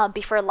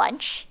before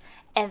lunch.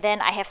 And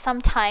then I have some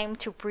time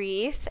to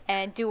breathe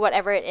and do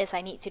whatever it is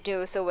I need to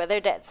do. So whether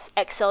that's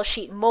Excel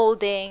sheet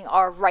molding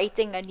or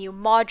writing a new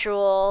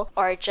module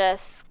or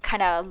just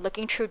kind of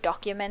looking through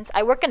documents.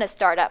 I work in a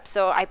startup,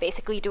 so I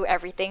basically do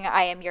everything.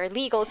 I am your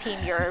legal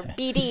team, your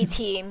BD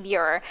team,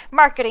 your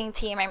marketing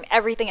team. I'm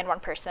everything in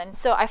one person.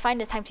 So I find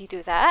the time to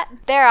do that.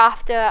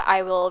 Thereafter,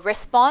 I will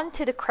respond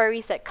to the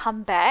queries that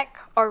come back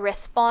or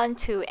respond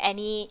to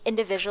any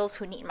individuals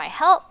who need my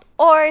help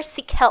or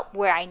seek help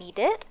where I need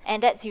it.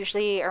 And that's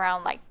usually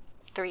around like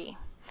 3.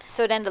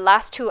 So then the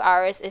last 2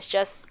 hours is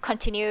just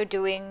continue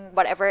doing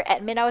whatever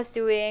admin I was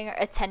doing,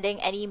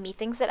 attending any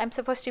meetings that I'm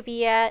supposed to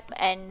be at,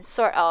 and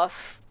sort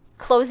of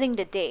closing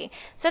the day.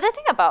 So the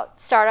thing about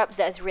startups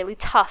that is really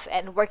tough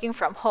and working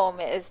from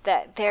home is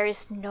that there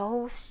is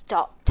no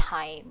stop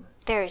time.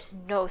 There is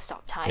no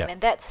stop time. Yeah.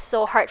 And that's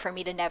so hard for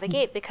me to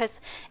navigate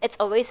because it's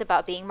always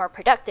about being more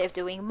productive,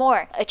 doing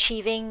more,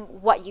 achieving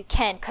what you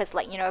can. Because,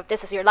 like, you know, if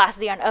this is your last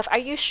day on Earth, are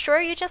you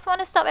sure you just want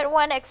to stop at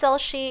one Excel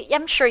sheet? Yeah,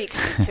 I'm sure you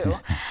can do two.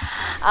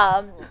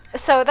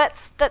 So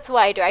that's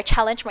what I do. I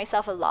challenge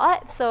myself a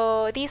lot.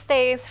 So these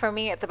days, for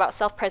me, it's about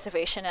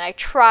self-preservation. And I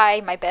try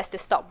my best to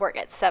stop work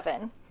at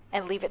 7.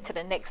 And leave it to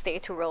the next day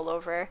to roll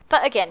over.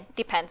 But again,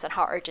 depends on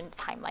how urgent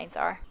the timelines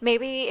are.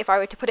 Maybe if I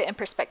were to put it in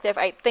perspective,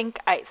 I think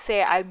I'd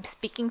say I'm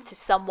speaking to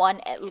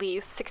someone at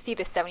least 60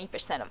 to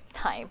 70% of the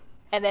time.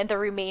 And then the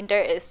remainder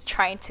is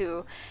trying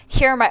to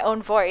hear my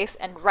own voice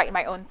and write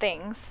my own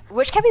things,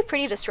 which can be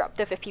pretty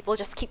disruptive if people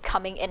just keep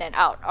coming in and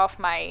out of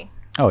my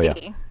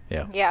day.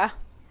 Yeah.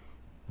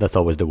 That's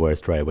always the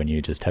worst, right? When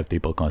you just have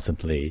people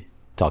constantly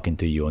talking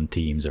to you on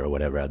Teams or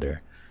whatever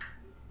other,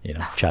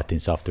 chatting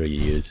software you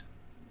use.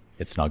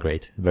 It's not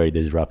great. Very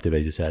disruptive,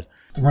 as you said.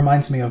 It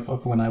reminds me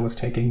of when I was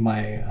taking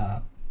my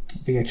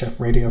VHF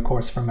radio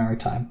course for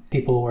maritime.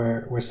 People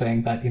were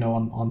saying that,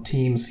 on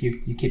Teams,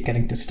 you keep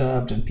getting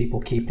disturbed and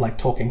people keep like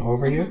talking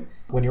over you.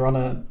 When you're on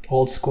an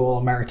old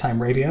school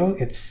maritime radio,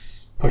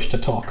 it's push to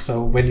talk.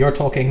 So when you're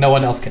talking, no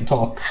one else can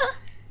talk.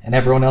 And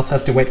everyone else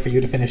has to wait for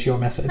you to finish your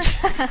message.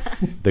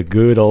 The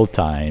good old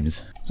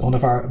times. So one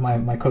of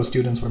my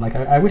co-students were like,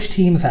 I wish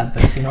Teams had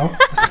this,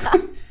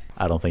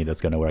 I don't think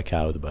that's going to work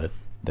out, but...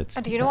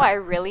 Do you know what I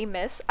really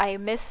miss? I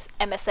miss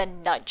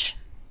MSN Nudge.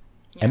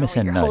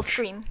 MSN your Nudge? Whole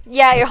screen.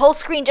 Yeah, your whole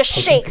screen just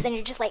shakes and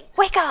you're just like,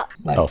 wake up!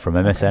 From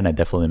MSN, I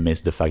definitely miss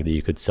the fact that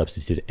you could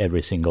substitute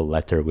every single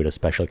letter with a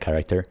special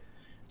character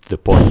to the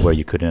point where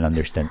you couldn't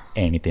understand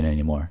anything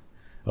anymore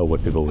or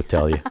what people would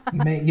tell you.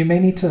 You may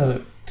need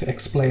to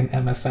explain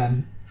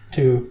MSN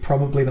to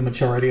probably the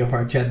majority of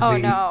our Gen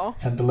Z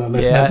and below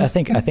listeners.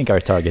 Yeah, I think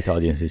our target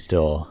audience is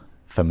still...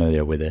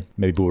 familiar with it.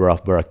 Maybe we're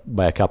off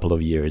by a couple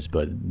of years,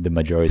 but the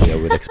majority I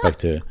would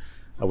expect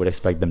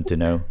them to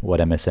know what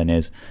MSN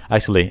is.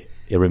 Actually,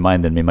 it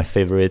reminded me, my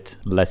favorite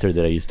letter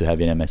that I used to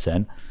have in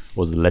MSN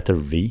was the letter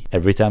V.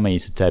 Every time I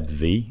used to type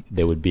V,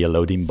 there would be a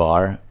loading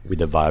bar with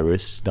a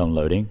virus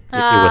downloading.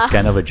 It was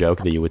kind of a joke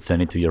that you would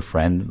send it to your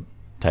friend,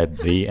 type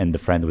V, and the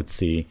friend would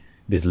see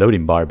this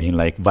loading bar being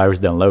like virus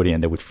downloading,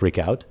 and they would freak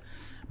out.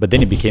 But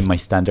then it became my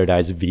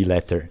standardized V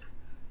letter.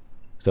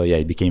 So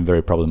yeah, it became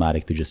very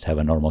problematic to just have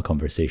a normal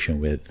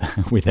conversation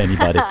with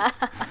anybody.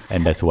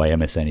 And that's why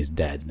MSN is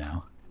dead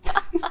now.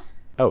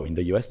 Oh, in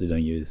the US they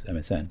don't use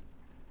MSN.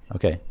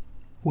 Okay.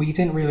 We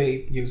didn't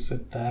really use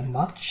it that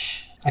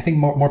much. I think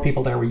more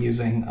people there were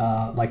using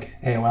like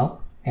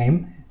AOL,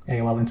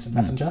 AOL Instant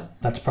Messenger.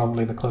 That's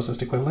probably the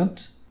closest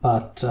equivalent.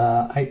 But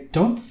I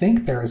don't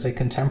think there is a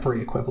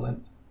contemporary equivalent.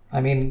 I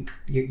mean,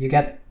 you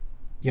get,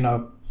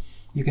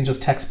 you can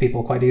just text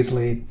people quite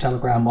easily,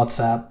 Telegram,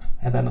 WhatsApp,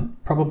 and then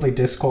probably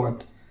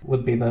Discord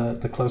would be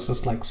the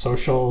closest like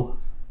social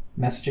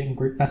messaging,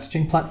 group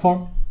messaging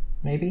platform,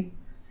 maybe.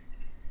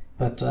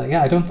 But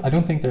I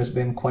don't think there's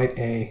been quite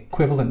a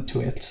equivalent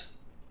to it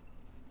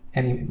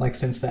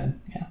since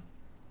then. Yeah.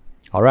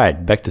 All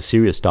right, back to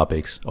serious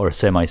topics or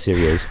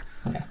semi-serious.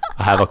 Yeah.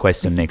 I have a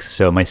question, Nick.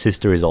 So my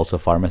sister is also a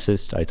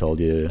pharmacist. I told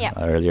you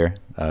earlier,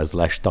 /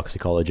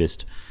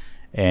 toxicologist,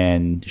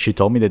 and she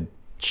told me that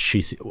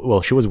she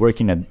was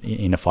working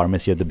in a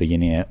pharmacy at the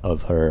beginning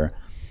of her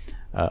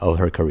of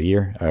her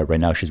career. Right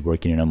now, she's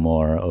working in a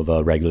more of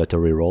a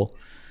regulatory role.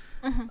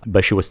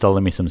 But she was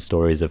telling me some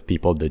stories of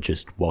people that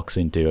just walks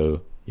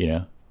into,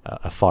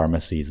 a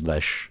pharmacy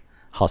slash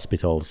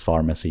hospital's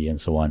pharmacy and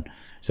so on.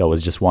 So I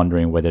was just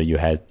wondering whether you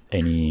had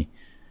any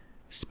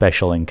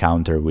special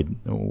encounter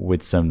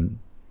with some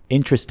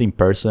interesting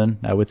person,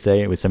 I would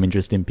say, with some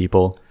interesting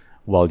people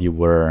while you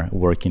were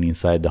working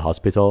inside the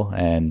hospital.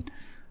 And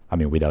I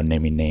mean, without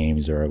naming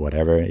names or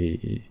whatever,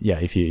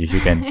 if you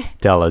can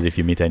tell us if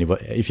you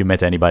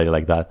met anybody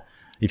like that,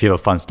 if you have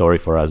a fun story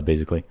for us,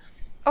 basically.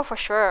 Oh, for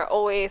sure.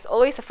 Always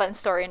a fun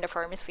story in the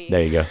pharmacy.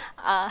 There you go.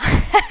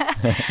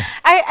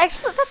 I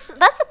actually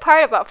that's the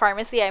part about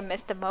pharmacy I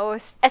miss the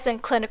most, as in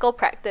clinical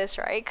practice,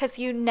 right? Because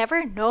you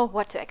never know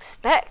what to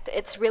expect.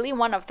 It's really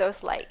one of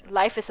those like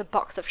life is a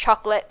box of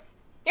chocolates.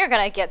 You're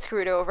gonna get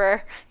screwed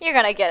over. You're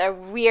gonna get a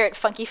weird,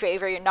 funky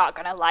flavor you're not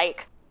gonna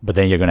like. But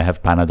then you're gonna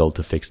have Panadol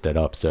to fix that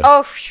up. So.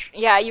 Oh,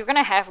 yeah, you're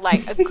gonna have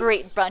like a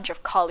great bunch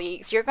of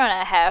colleagues. You're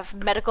gonna have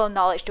medical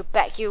knowledge to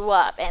back you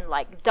up, and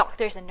like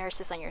doctors and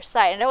nurses on your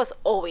side, and that was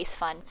always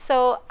fun.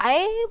 So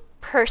I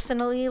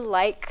personally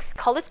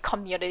call this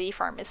community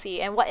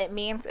pharmacy, and what it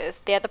means is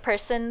they're the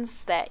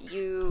persons that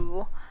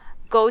you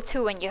go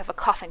to when you have a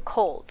cough and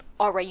cold,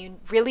 or where you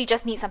really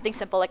just need something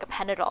simple like a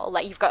Panadol.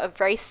 Like you've got a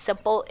very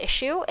simple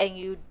issue, and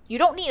you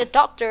don't need a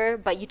doctor,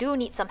 but you do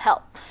need some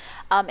help.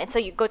 And so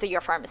you go to your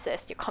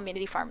pharmacist, your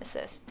community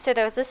pharmacist. So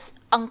there was this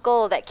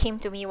uncle that came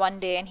to me one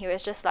day, and he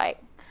was just like,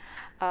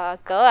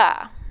 "Girl,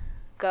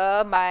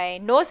 my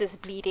nose is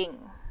bleeding."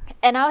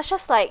 And I was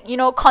just like,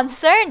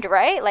 concerned,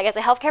 right? Like as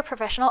a healthcare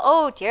professional,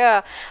 oh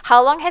dear,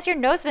 how long has your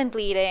nose been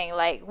bleeding?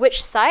 Like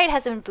which side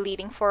has it been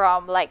bleeding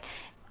from? Like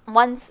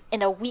once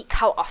in a week,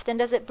 how often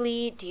does it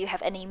bleed? Do you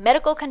have any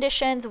medical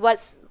conditions?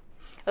 What's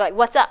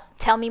up?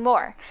 Tell me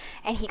more.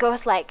 And he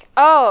goes like,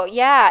 oh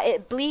yeah,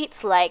 it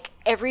bleeds like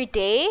every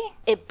day.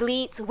 It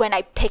bleeds when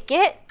I pick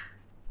it,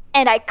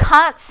 and I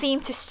can't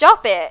seem to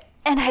stop it.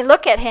 And I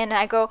look at him and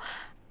I go,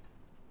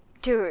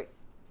 dude,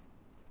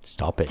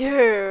 stop it.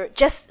 Dude,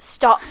 just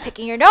stop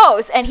picking your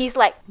nose. And he's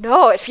like,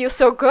 no, it feels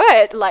so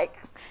good. Like,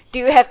 do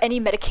you have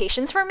any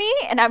medications for me?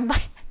 And I'm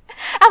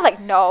like,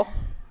 no,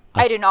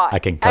 I do not. I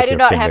can cut your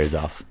fingers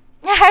off.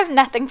 I have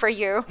nothing for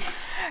you,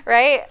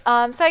 right?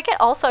 So I get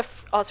also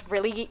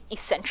really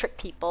eccentric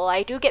people.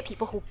 I do get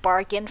people who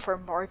bargain for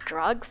more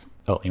drugs.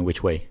 Oh, in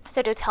which way?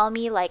 So they'll tell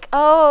me like,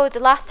 oh, the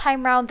last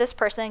time round this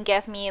person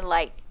gave me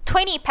like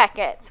 20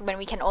 packets when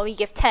we can only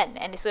give 10.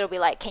 And so it'll be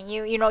like, can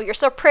you, you're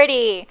so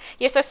pretty,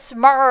 you're so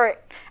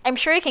smart, I'm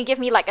sure you can give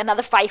me like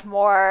another 5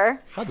 more.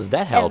 How does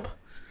that help?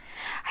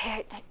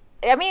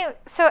 I mean,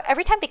 so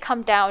every time they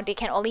come down, they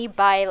can only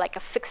buy like a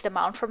fixed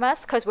amount from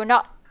us because we're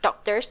not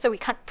doctors, so we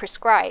can't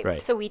prescribe.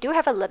 Right. So we do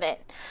have a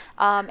limit.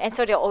 And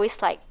so they'll always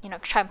like,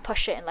 try and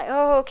push it and like,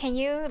 oh, can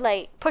you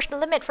like push the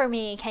limit for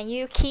me? Can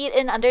you key it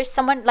in under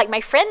someone like my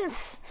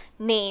friend's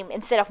name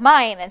instead of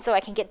mine, and so I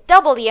can get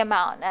double the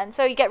amount? And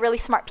so you get really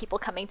smart people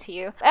coming to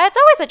you. It's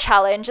always a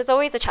challenge. It's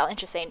always a challenge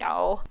to say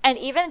no. And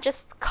even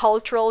just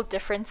cultural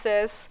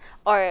differences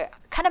or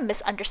kind of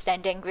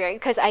misunderstanding, right?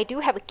 Because I do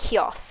have a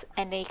kiosk,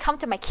 and they come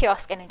to my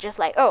kiosk and they're just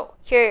like, oh,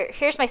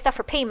 here's my stuff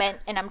for payment,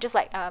 and I'm just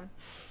like,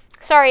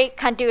 sorry,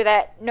 can't do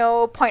that.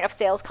 No point of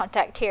sales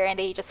contact here. And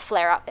they just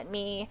flare up at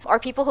me. Or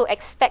people who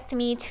expect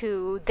me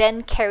to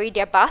then carry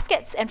their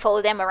baskets and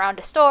follow them around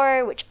the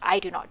store, which I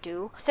do not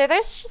do. So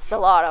there's just a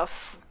lot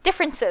of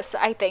differences,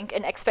 I think,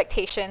 in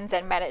expectations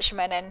and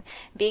management, and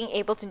being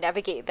able to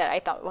navigate that I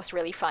thought was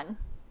really fun.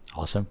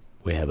 Awesome.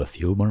 We have a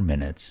few more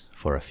minutes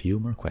for a few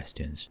more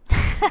questions.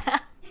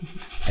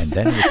 And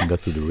then we can go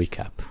through the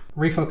recap.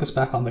 Refocus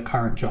back on the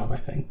current job, I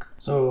think.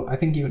 So I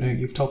think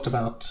you've talked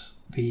about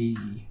the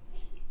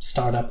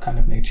startup kind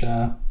of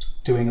nature,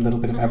 doing a little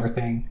bit of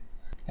everything,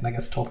 and I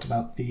guess talked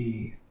about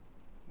the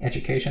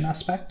education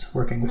aspect,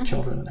 working with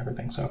children and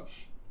everything. So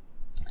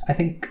I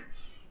think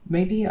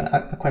maybe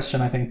a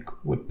question I think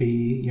would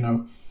be,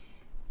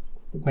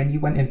 when you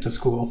went into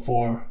school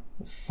for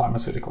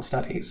pharmaceutical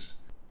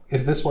studies,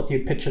 is this what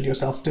you pictured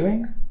yourself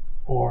doing?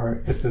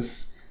 Or is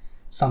this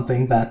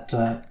something that,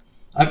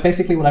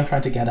 basically what I'm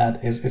trying to get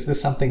at is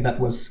this something that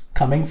was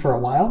coming for a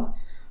while?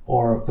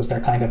 Or was there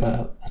kind of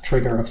a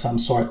trigger of some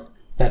sort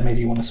that made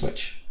you want to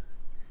switch?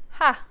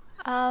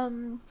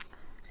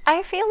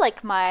 I feel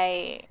like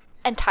my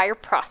entire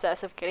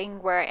process of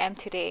getting where I am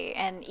today,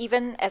 and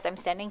even as I'm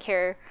standing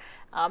here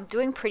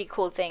doing pretty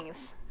cool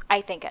things,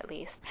 I think at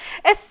least,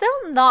 it's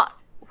still not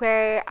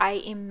where I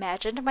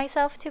imagined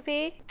myself to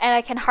be. And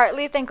I can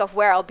hardly think of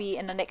where I'll be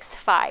in the next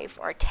 5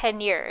 or 10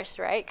 years,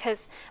 right?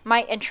 Because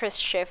my interest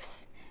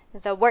shifts.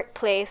 The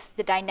workplace,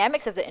 the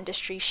dynamics of the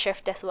industry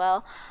shift as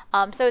well.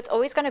 So it's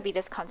always going to be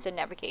this constant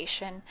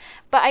navigation.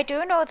 But I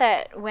do know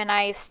that when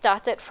I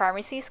started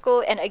pharmacy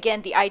school, and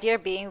again, the idea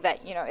being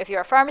that, if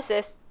you're a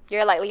pharmacist,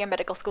 you're likely a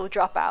medical school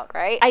dropout,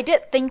 right? I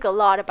did think a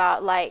lot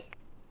about like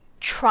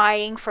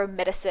trying for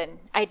medicine.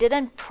 I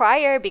didn't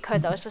prior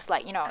because I was just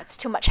like, it's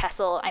too much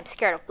hassle. I'm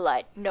scared of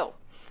blood. No,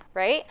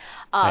 right?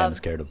 I am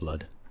scared of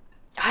blood.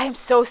 I am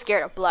so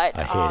scared of blood.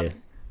 I hate it.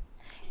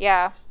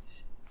 Yeah.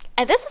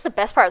 And this is the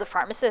best part of the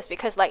pharmacist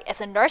because, like,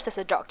 as a nurse, as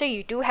a doctor,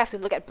 you do have to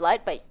look at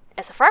blood, but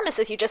as a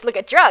pharmacist, you just look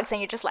at drugs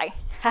and you're just like,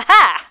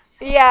 haha!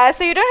 Yeah,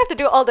 so you don't have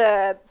to do all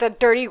the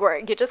dirty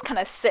work. You just kind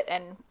of sit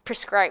and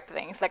prescribe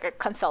things like a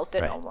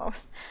consultant Right.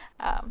 almost.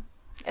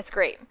 It's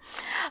great.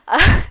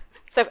 Uh,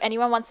 so if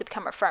anyone wants to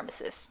become a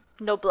pharmacist,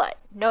 no blood,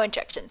 no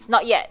injections,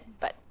 not yet,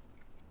 but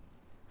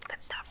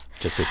good stuff.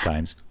 Just good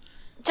times.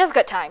 Just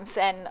good times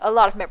and a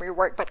lot of memory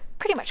work, but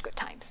pretty much good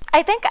times.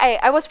 I think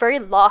I was very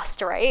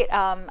lost, right?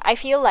 I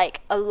feel like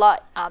a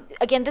lot,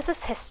 again, this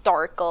is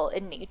historical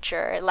in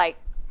nature, like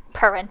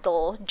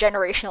parental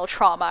generational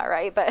trauma,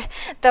 right? But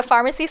the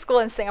pharmacy school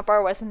in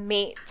Singapore was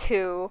made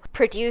to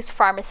produce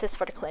pharmacists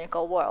for the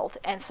clinical world.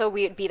 And so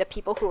we would be the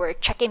people who were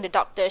checking the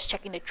doctors,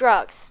 checking the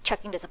drugs,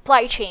 checking the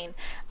supply chain.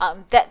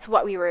 That's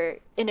what we were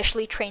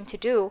initially trained to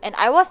do. And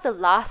I was the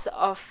last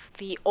of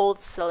the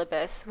old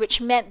syllabus, which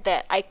meant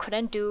that I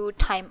couldn't do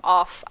time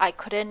off. I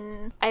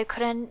couldn't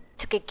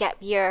take a gap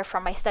year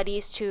from my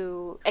studies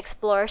to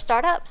explore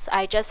startups.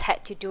 I just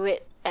had to do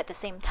it at the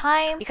same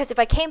time because if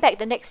I came back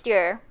the next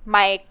year,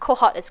 my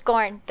cohort is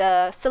gone,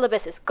 the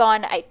syllabus is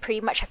gone, I'd pretty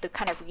much have to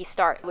kind of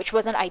restart, which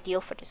wasn't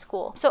ideal for the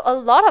school. So a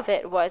lot of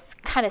it was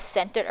kind of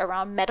centered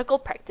around medical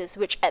practice,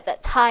 which at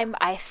that time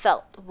I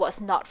felt was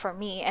not for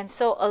me. And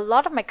so a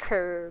lot of my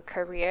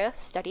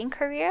studying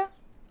career,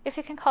 if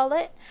you can call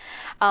it,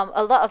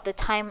 a lot of the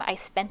time I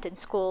spent in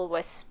school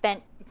was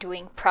spent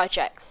doing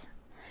projects.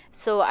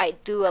 So I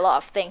do a lot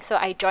of things. So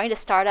I joined a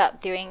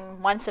startup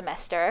during one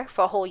semester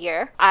for a whole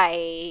year.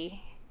 I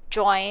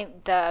joined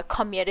the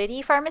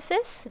community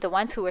pharmacists, the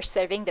ones who were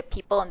serving the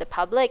people and the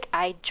public.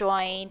 I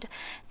joined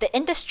the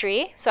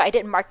industry. So I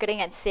did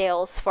marketing and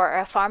sales for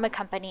a pharma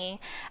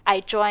company. I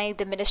joined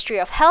the Ministry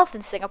of Health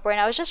in Singapore, and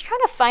I was just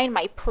trying to find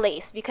my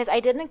place because I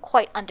didn't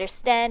quite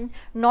understand,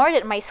 nor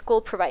did my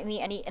school provide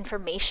me any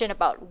information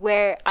about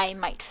where I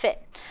might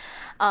fit.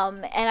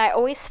 And I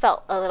always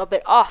felt a little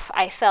bit off.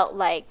 I felt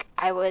like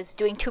I was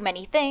doing too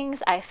many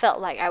things. I felt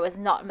like I was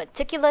not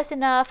meticulous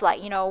enough.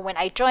 Like, when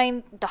I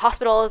joined the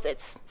hospitals,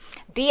 it's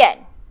the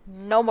end.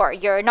 No more.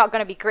 You're not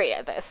going to be great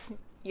at this.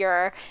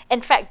 You're,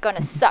 in fact, going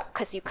to suck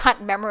because you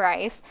can't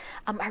memorize.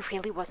 I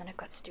really wasn't a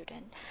good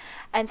student.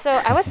 And so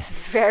I was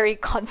very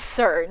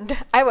concerned.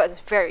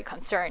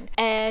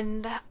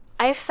 And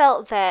I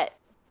felt that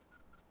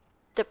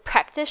the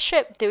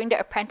apprenticeship, doing the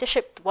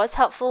apprenticeship was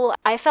helpful.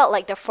 I felt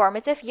like the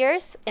formative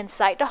years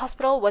inside the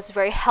hospital was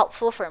very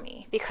helpful for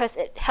me because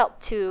it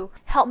helped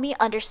me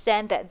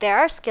understand that there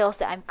are skills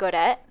that I'm good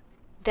at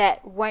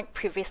that weren't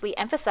previously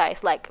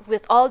emphasized. Like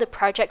with all the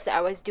projects that I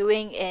was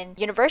doing in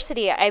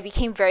university, I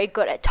became very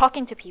good at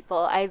talking to people.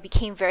 I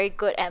became very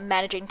good at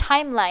managing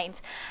timelines.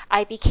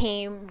 I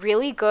became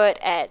really good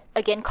at,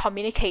 again,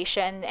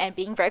 communication and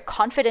being very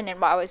confident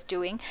in what I was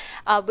doing,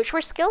 which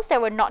were skills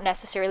that were not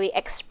necessarily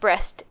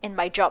expressed in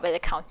my job at the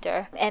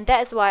counter. And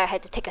that is why I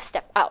had to take a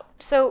step out.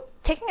 So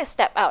taking a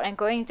step out and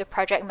going into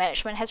project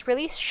management has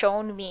really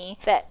shown me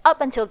that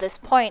up until this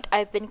point,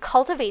 I've been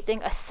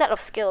cultivating a set of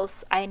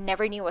skills I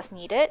never knew was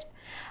needed.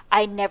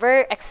 I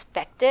never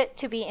expected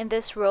to be in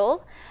this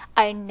role.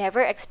 I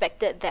never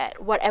expected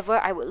that whatever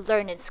I would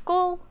learn in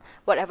school,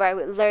 whatever I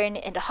would learn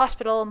in the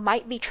hospital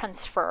might be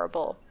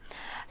transferable.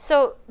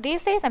 So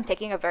these days, I'm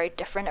taking a very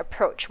different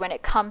approach when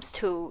it comes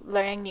to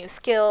learning new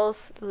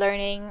skills,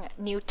 learning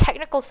new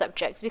technical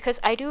subjects, because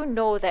I do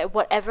know that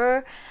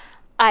whatever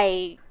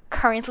I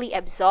currently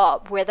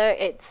absorb, whether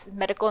it's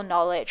medical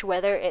knowledge,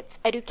 whether it's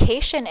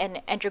education and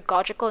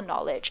andragogical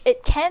knowledge,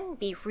 it can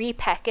be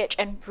repackaged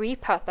and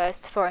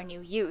repurposed for a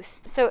new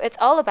use. So it's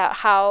all about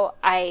how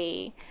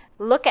I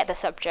look at the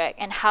subject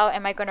and how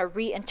am I going to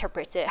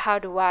reinterpret it? How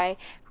do I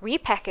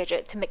repackage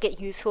it to make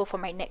it useful for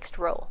my next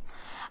role?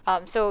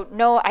 So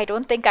no, I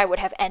don't think I would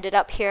have ended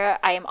up here.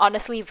 I am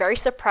honestly very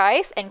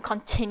surprised and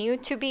continue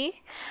to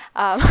be.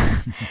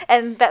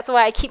 And that's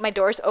why I keep my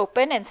doors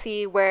open and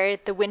see where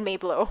the wind may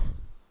blow.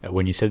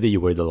 When you said that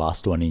you were the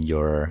last one in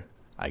your,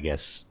 I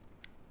guess,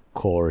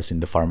 course, in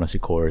the pharmacy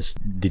course,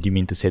 did you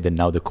mean to say that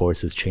now the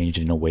course has changed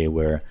in a way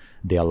where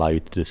they allow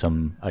you to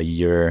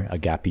do a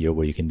gap year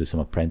where you can do some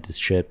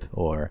apprenticeship?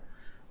 Or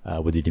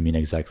what did you mean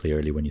exactly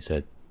earlier when you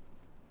said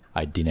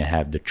I didn't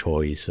have the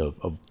choice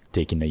of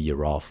taking a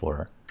year off?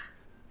 Or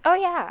Oh,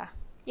 yeah.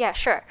 Yeah,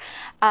 sure.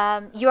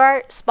 You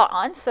are spot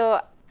on.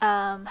 So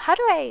how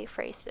do I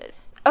phrase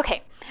this?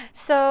 Okay,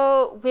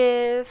 so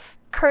with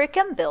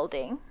curriculum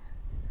building,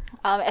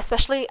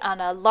 especially on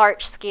a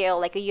large scale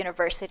like a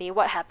university,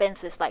 what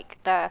happens is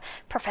like the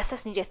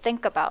professors need to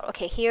think about,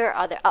 okay, here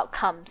are the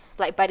outcomes.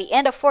 Like by the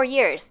end of 4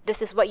 years,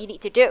 this is what you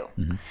need to do.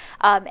 Mm-hmm.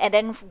 And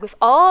then with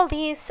all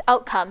these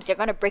outcomes, you're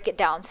going to break it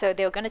down. So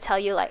they're going to tell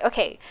you like,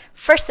 okay,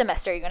 first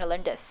semester, you're going to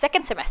learn this.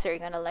 Second semester, you're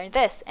going to learn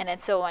this. And then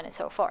so on and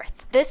so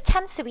forth. This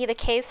tends to be the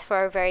case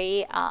for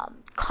very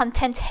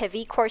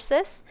content-heavy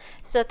courses.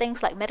 So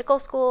things like medical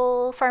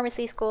school,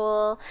 pharmacy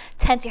school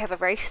tend to have a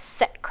very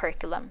set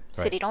curriculum.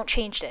 So Right. they don't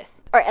change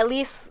this. Or at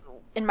least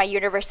in my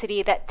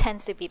university, that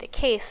tends to be the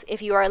case.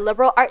 If you are a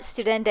liberal arts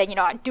student, then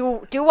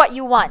do what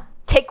you want.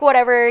 take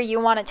whatever you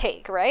want to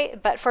take,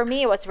 right? But for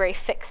me, it was very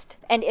fixed.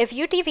 And if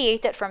you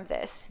deviated from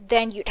this,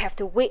 then you'd have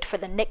to wait for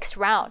the next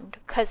round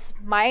because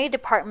my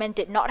department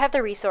did not have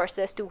the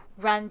resources to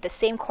run the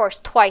same course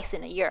twice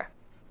in a year.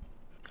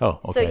 Oh,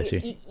 okay, So I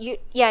see.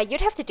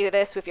 you'd have to do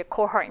this with your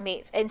cohort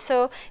mates. And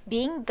so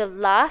being the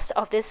last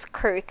of this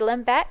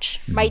curriculum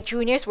batch, my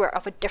juniors were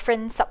of a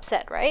different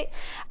subset, right?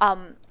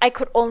 I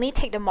could only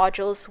take the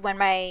modules when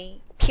my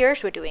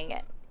peers were doing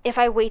it. If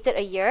I waited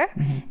a year,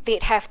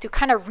 they'd have to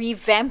kind of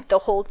revamp the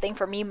whole thing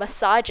for me,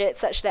 massage it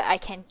such that I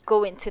can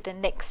go into the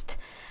next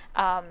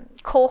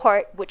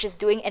cohort, which is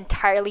doing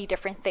entirely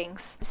different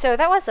things. So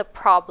that was a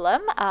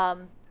problem.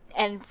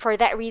 And for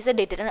that reason,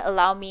 they didn't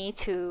allow me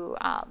to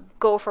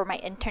go for my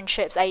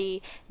internships.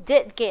 I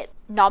did get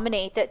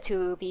nominated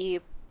to be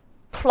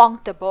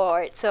plonked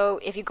aboard. So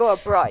if you go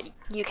abroad,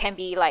 you can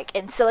be like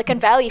in Silicon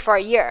Valley for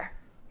a year,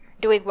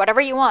 doing whatever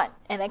you want,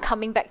 and then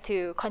coming back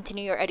to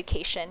continue your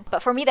education.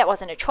 But for me, that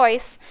wasn't a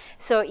choice.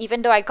 So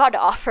even though I got the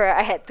offer,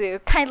 I had to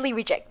kindly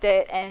reject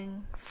it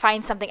and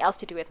find something else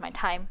to do with my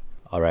time.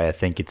 All right, I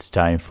think it's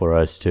time for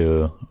us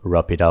to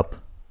wrap it up.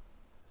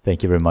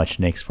 Thank you very much,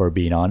 Nix, for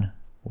being on.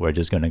 We're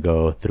just going to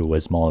go through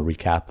a small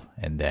recap,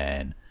 and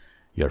then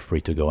you're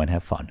free to go and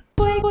have fun.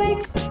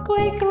 Quick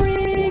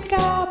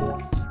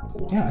recap.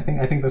 Yeah,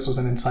 I think this was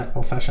an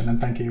insightful session,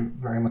 and thank you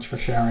very much for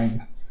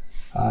sharing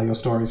your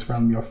stories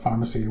from your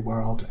pharmacy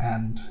world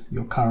and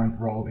your current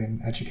role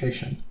in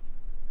education.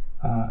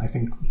 I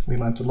think we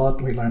learned a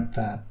lot. We learned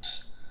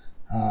that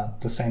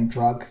the same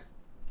drug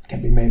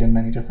can be made in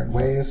many different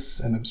ways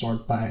and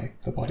absorbed by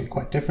the body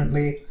quite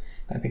differently.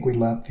 I think we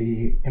learned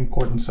the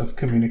importance of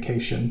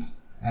communication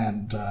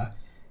and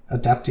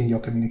adapting your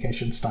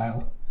communication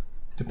style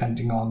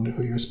depending on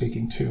who you're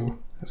speaking to,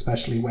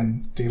 especially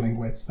when dealing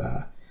with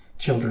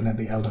children and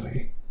the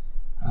elderly.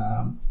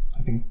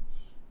 I think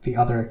the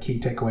other key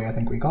takeaway I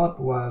think we got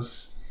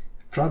was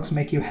drugs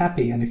make you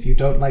happy, and if you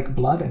don't like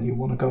blood and you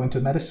want to go into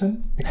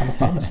medicine, become a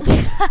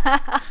pharmacist.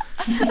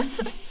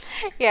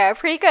 Yeah,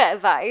 pretty good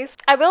advice.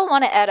 I will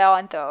want to add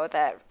on though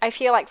that I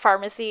feel like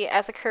pharmacy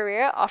as a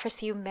career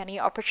offers you many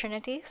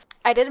opportunities.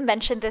 I didn't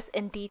mention this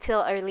in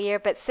detail earlier,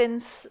 but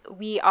since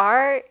we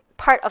are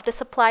part of the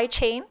supply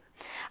chain,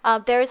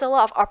 there is a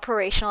lot of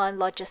operational and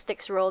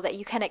logistics role that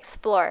you can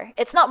explore.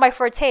 It's not my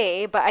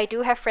forte, but I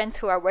do have friends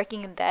who are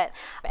working in that,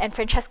 and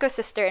Francesco's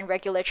sister in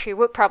regulatory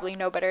would probably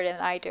know better than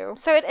I do.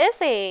 So it is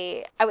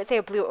I would say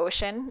a blue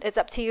ocean. It's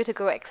up to you to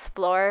go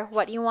explore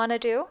what you want to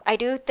do. I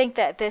do think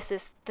that this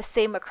is the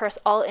same across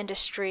all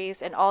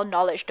industries and all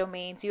knowledge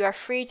domains. You are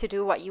free to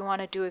do what you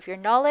want to do with your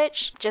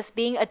knowledge. Just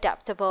being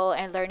adaptable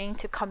and learning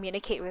to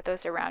communicate with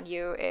those around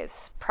you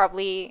is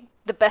probably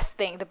the best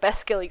thing, the best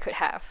skill you could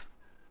have.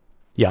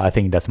 Yeah, I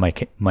think that's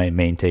my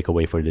main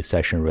takeaway for this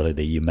session, really,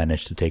 that you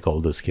managed to take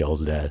all the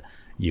skills that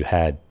you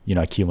had,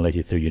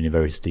 accumulated through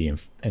university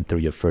and through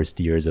your first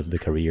years of the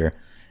career,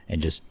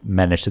 and just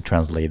managed to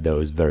translate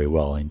those very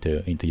well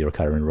into your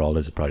current role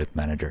as a product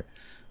manager.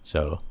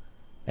 So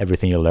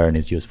everything you learn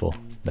is useful.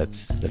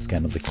 That's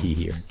kind of the key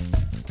here.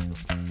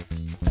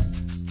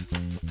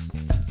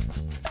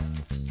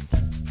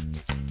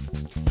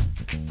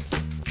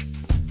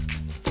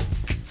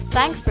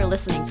 Thanks for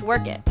listening to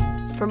Work It.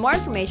 For more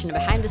information and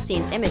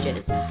behind-the-scenes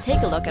images,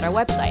 take a look at our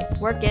website,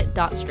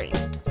 workit.stream.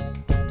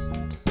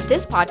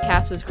 This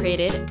podcast was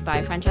created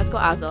by Francesco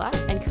Azola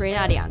and Karina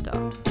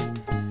Arianto.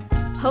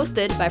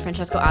 Hosted by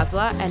Francesco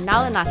Azola and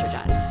Nala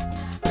Natrajan.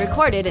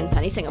 Recorded in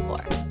sunny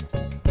Singapore.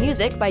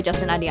 Music by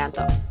Justin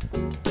Adianto.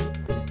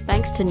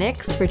 Thanks to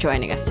Nix for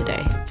joining us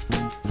today.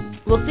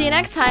 We'll see you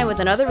next time with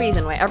another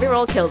reason why every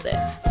role kills it.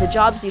 The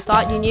jobs you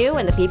thought you knew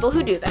and the people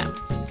who do them.